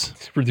reduce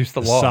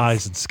the laws.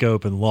 Size and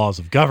scope and laws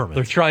of government.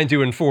 They're trying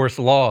to enforce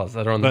laws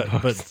that are on the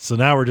books. But so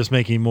now we're just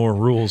making more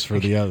rules for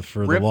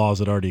the laws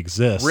that already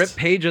exist. Rip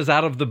pages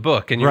out of the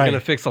book, and you're going to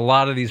fix a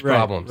lot of these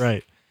problems.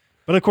 Right.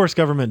 But of course,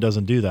 government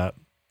doesn't do that.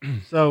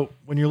 So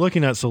when you're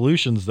looking at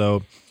solutions,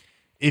 though,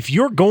 if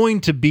you're going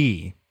to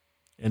be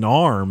an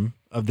arm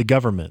of the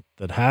government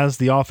that has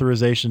the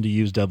authorization to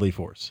use deadly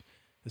force,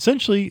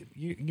 essentially,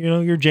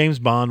 you're James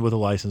Bond with a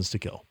license to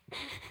kill,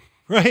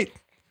 right?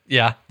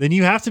 Yeah. Then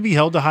you have to be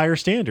held to higher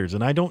standards.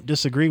 And I don't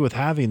disagree with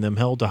having them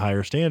held to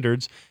higher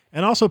standards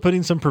and also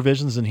putting some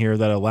provisions in here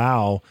that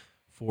allow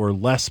for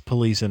less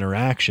police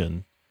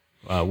interaction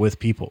with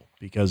people,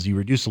 because you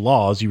reduce the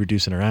laws, you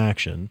reduce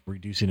interaction.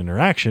 Reducing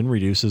interaction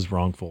reduces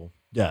wrongful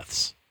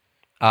deaths.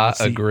 I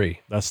agree.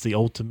 That's the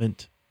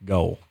ultimate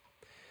goal.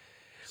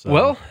 So,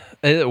 well,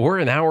 we're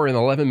an hour and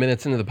 11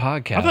 minutes into the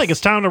podcast. I think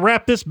it's time to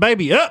wrap this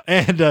baby up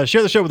and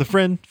share the show with a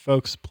friend.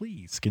 Folks,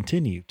 please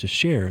continue to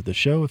share the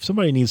show. If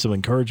somebody needs some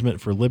encouragement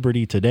for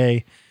liberty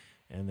today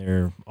and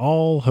they're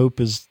all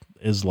hope is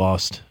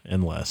lost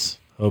and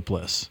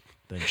hopeless,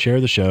 then share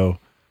the show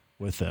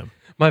with them.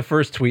 My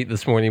first tweet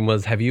this morning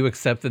was, have you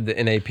accepted the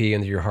NAP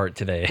into your heart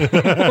today?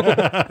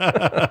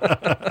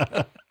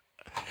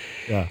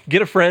 Yeah.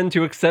 Get a friend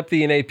to accept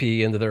the NAP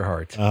into their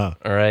heart. All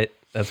right?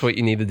 That's what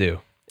you need to do.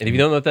 And if you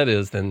don't know what that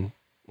is, then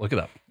Look it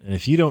up. And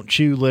if you don't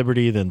chew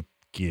liberty, then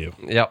you.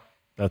 Yep.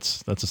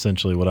 That's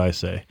essentially what I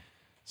say.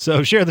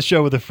 So share the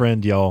show with a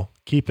friend, y'all.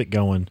 Keep it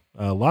going.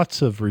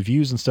 Lots of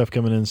reviews and stuff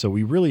coming in, so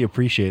we really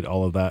appreciate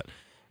all of that.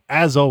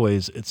 As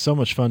always, it's so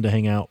much fun to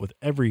hang out with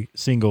every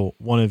single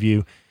one of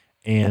you.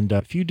 And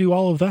if you do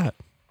all of that,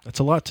 that's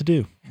a lot to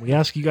do. We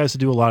ask you guys to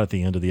do a lot at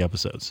the end of the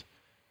episodes,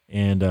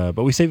 and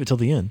but we save it till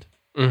the end.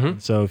 Mm-hmm.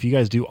 So if you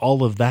guys do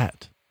all of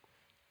that,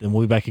 then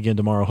we'll be back again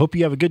tomorrow. Hope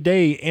you have a good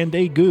day and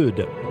a good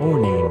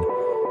morning,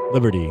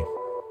 Liberty.